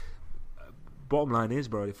 Bottom line is,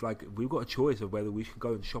 bro, if we've got a choice of whether we should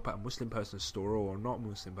go and shop at a Muslim person's store or not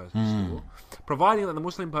Muslim person's store, providing that the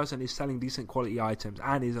Muslim person is selling decent quality items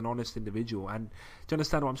and is an honest individual. And do you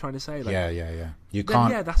understand what I'm trying to say? Like, You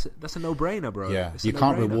can't. Yeah, that's a no-brainer, bro. Yeah, you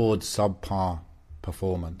can't reward subpar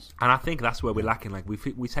performance. And I think that's where we're lacking. Like we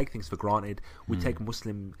take things for granted. We take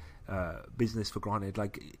Muslim business for granted.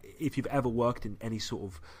 Like if you've ever worked in any sort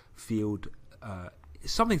of field.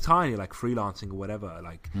 Something tiny like freelancing or whatever,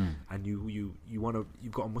 like, and you've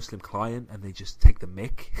got a Muslim client and they just take the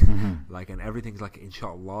mick, like, and everything's like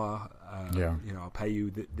inshallah, I'll pay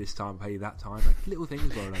you this time, pay you that time, like little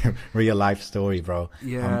things, bro. Like, real life story, bro.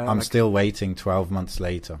 Yeah, I'm still waiting 12 months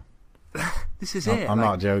later. This is it. I'm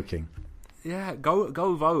not joking. Yeah,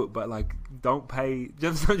 go vote, but like don't pay.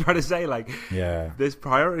 Just what I'm trying to say. Like, there's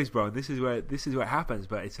priorities, bro. And this is where it happens.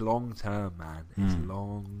 But it's long term, man. It's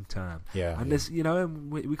long term. Yeah, and there's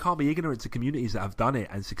we can't be ignorant to communities that have done it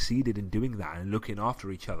and succeeded in doing that and looking after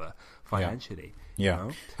each other financially. Yeah,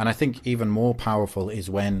 and I think even more powerful is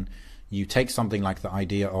when you take something like the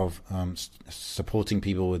idea of supporting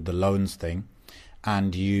people with the loans thing,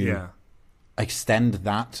 and you. Extend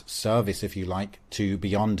that service, if you like, to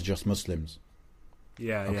beyond just Muslims.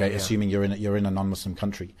 Assuming you're in a non-Muslim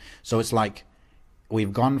country. So it's like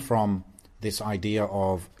we've gone from this idea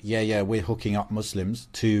of we're hooking up Muslims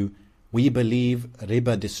to we believe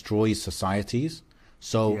riba destroys societies.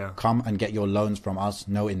 So come and get your loans from us,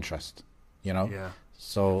 no interest.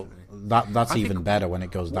 So that's even better when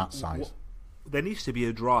it goes that size. There needs to be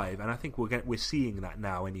a drive, and I think we're seeing that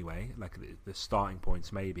now anyway, like the starting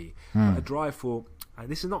points maybe. A drive for, and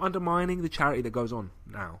this is not undermining the charity that goes on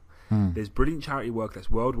now. There's brilliant charity work that's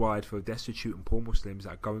worldwide for destitute and poor Muslims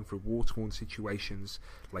that are going through war-torn situations,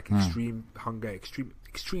 like extreme hunger,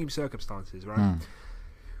 extreme circumstances, right?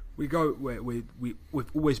 We've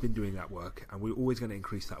always been doing that work, and we're always going to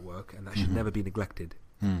increase that work, and that should never be neglected.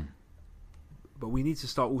 But we need to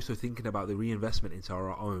start also thinking about the reinvestment into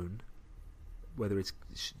our own, whether it's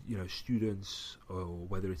students or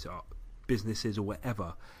whether it's our businesses or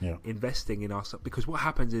whatever, investing in ourselves. Because what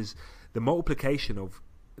happens is the multiplication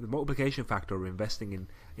factor of investing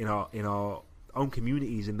in our own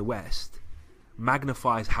communities in the West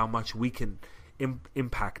magnifies how much we can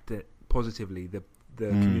impact positively the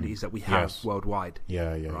communities that we have worldwide.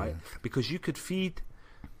 Right? Because you could feed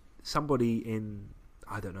somebody in,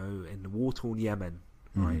 I don't know, in war-torn Yemen,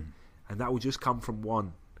 right? And that would just come from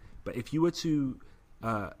one. But if you were to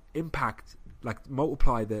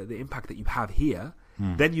multiply the impact that you have here,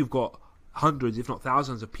 then you've got hundreds, if not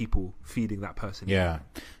thousands, of people feeding that person. The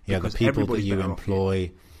people that you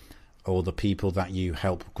employ, or the people that you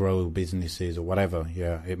help grow businesses or whatever.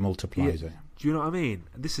 It multiplies it. Do you know what I mean?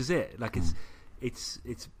 This is it. Like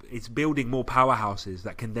it's building more powerhouses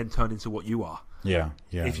that can then turn into what you are.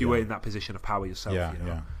 If you were in that position of power yourself.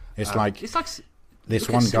 It's like this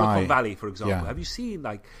look one at Silicon guy, Valley, for example. Have you seen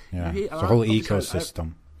it's a whole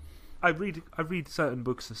ecosystem. I read certain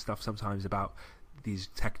books and stuff sometimes about these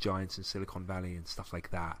tech giants in Silicon Valley and stuff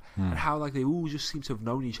like that, and how they all just seem to have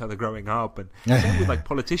known each other growing up, and same with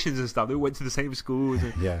politicians and stuff. They went to the same schools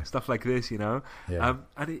and stuff like this, And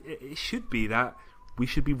it should be that we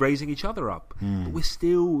should be raising each other up. But we're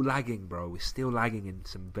still lagging, bro. We're still lagging in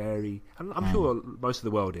some I'm sure most of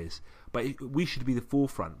the world is, but we should be the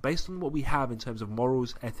forefront based on what we have in terms of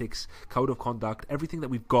morals, ethics, code of conduct, everything that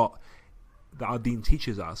we've got that our deen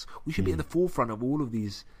teaches us. We should be at the forefront of all of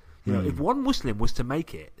these. You know, if one Muslim was to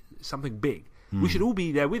make it something big, we should all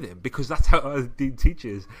be there with him, because that's how our deen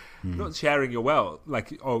teaches. Not sharing your wealth,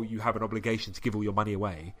 like, oh, you have an obligation to give all your money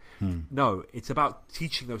away. No, it's about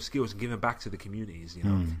teaching those skills and giving back to the communities, you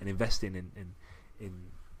know, and investing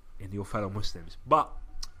in your fellow Muslims. But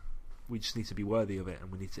we just need to be worthy of it,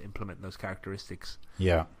 and we need to implement those characteristics.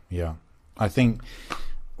 Yeah. I think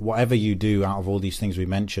whatever you do out of all these things we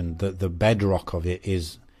mentioned, the bedrock of it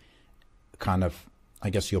is kind of, I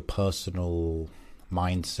guess, your personal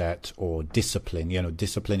mindset or discipline, you know,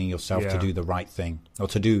 disciplining yourself to do the right thing, or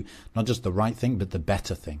to do not just the right thing but the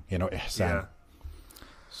better thing, you know, ihsan.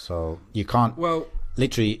 So you can't,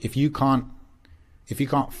 literally, if you can't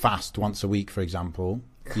fast once a week, for example,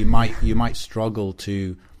 you might struggle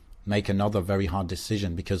to make another very hard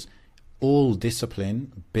decision, because all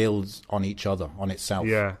discipline builds on each other, on itself.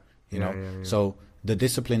 You know, so the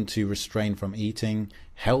discipline to restrain from eating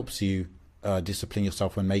helps you discipline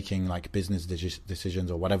yourself when making like business decisions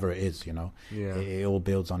or whatever it is, you know. It all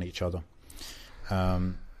builds on each other.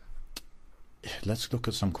 Let's look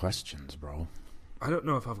at some questions, bro. I don't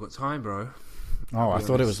know if I've got time, bro. I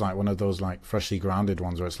thought it was like one of those like freshly grounded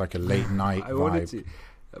ones where it's like a late night vibe.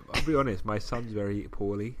 I'll be honest, my son's very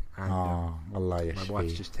poorly, and my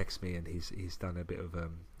wife just texted me, and he's done a bit of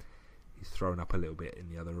he's thrown up a little bit in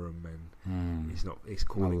the other room, and he's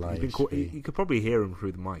calling. You could probably hear him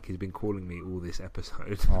through the mic. He's been calling me all this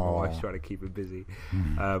episode. My wife's trying to keep him busy.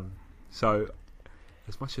 So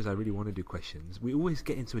as much as I really want to do questions, we always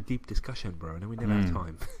get into a deep discussion, bro, and then we never have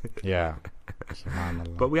time.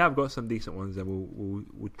 But we have got some decent ones, and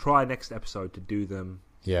we'll try next episode to do them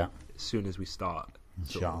as soon as we start.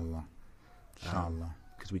 Inshallah.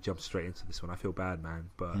 Because we jumped straight into this one. I feel bad, man,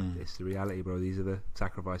 but it's the reality, bro. These are the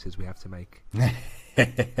sacrifices we have to make.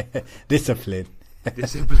 Discipline.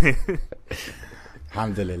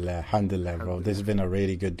 Alhamdulillah, bro. This has been a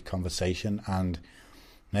really good conversation, and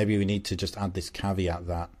maybe we need to just add this caveat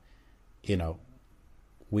that, you know,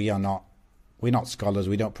 we're not scholars.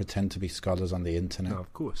 We don't pretend to be scholars on the internet. No,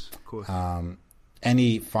 of course.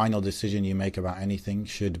 Any final decision you make about anything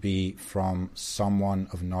should be from someone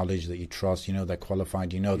of knowledge that you trust. You know, they're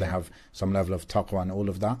qualified. You know, they have some level of taqwa and all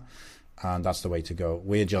of that. And that's the way to go.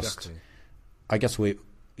 We're just, I guess I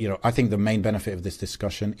think the main benefit of this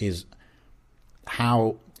discussion is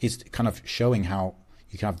how it's kind of showing how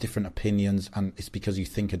you can have different opinions, and it's because you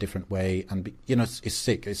think a different way. And, you know, it's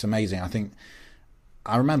sick. It's amazing.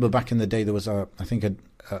 I remember back in the day, there was a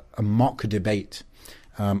mock debate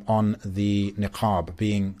on the niqab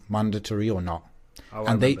being mandatory or not.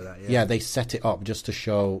 They set it up just to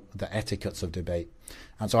show the etiquettes of debate.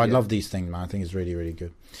 And so I love these things, man. I think it's really, really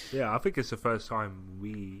good. I think it's the first time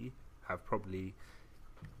we have probably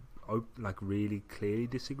really clearly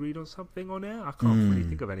disagreed on something on air. I can't really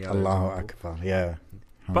think of any other Allahu Akbar.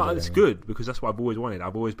 But it's good, because that's what I've always wanted.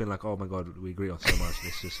 I've always been like, oh my god, we agree on so much,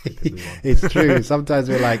 let's just move on. It's true. Sometimes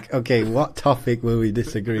we're like, okay, what topic will we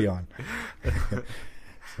disagree on?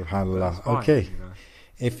 SubhanAllah. Okay. You know.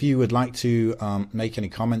 If you would like to make any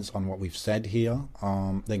comments on what we've said here,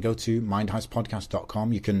 then go to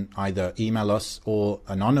mindheistpodcast.com. You can either email us, or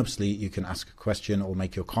anonymously you can ask a question or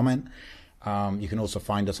make your comment. You can also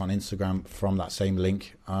find us on Instagram from that same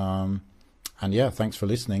link. Thanks for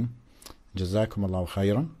listening. Jazakum Allahu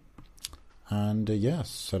khairan. And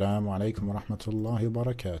assalamu alaikum wa rahmatullahi wa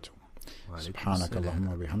barakatuh. سبحانك اللهم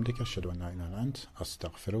وبحمدك أشهد أن لا إله إلا أنت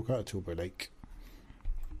أستغفرك وأتوب إليك.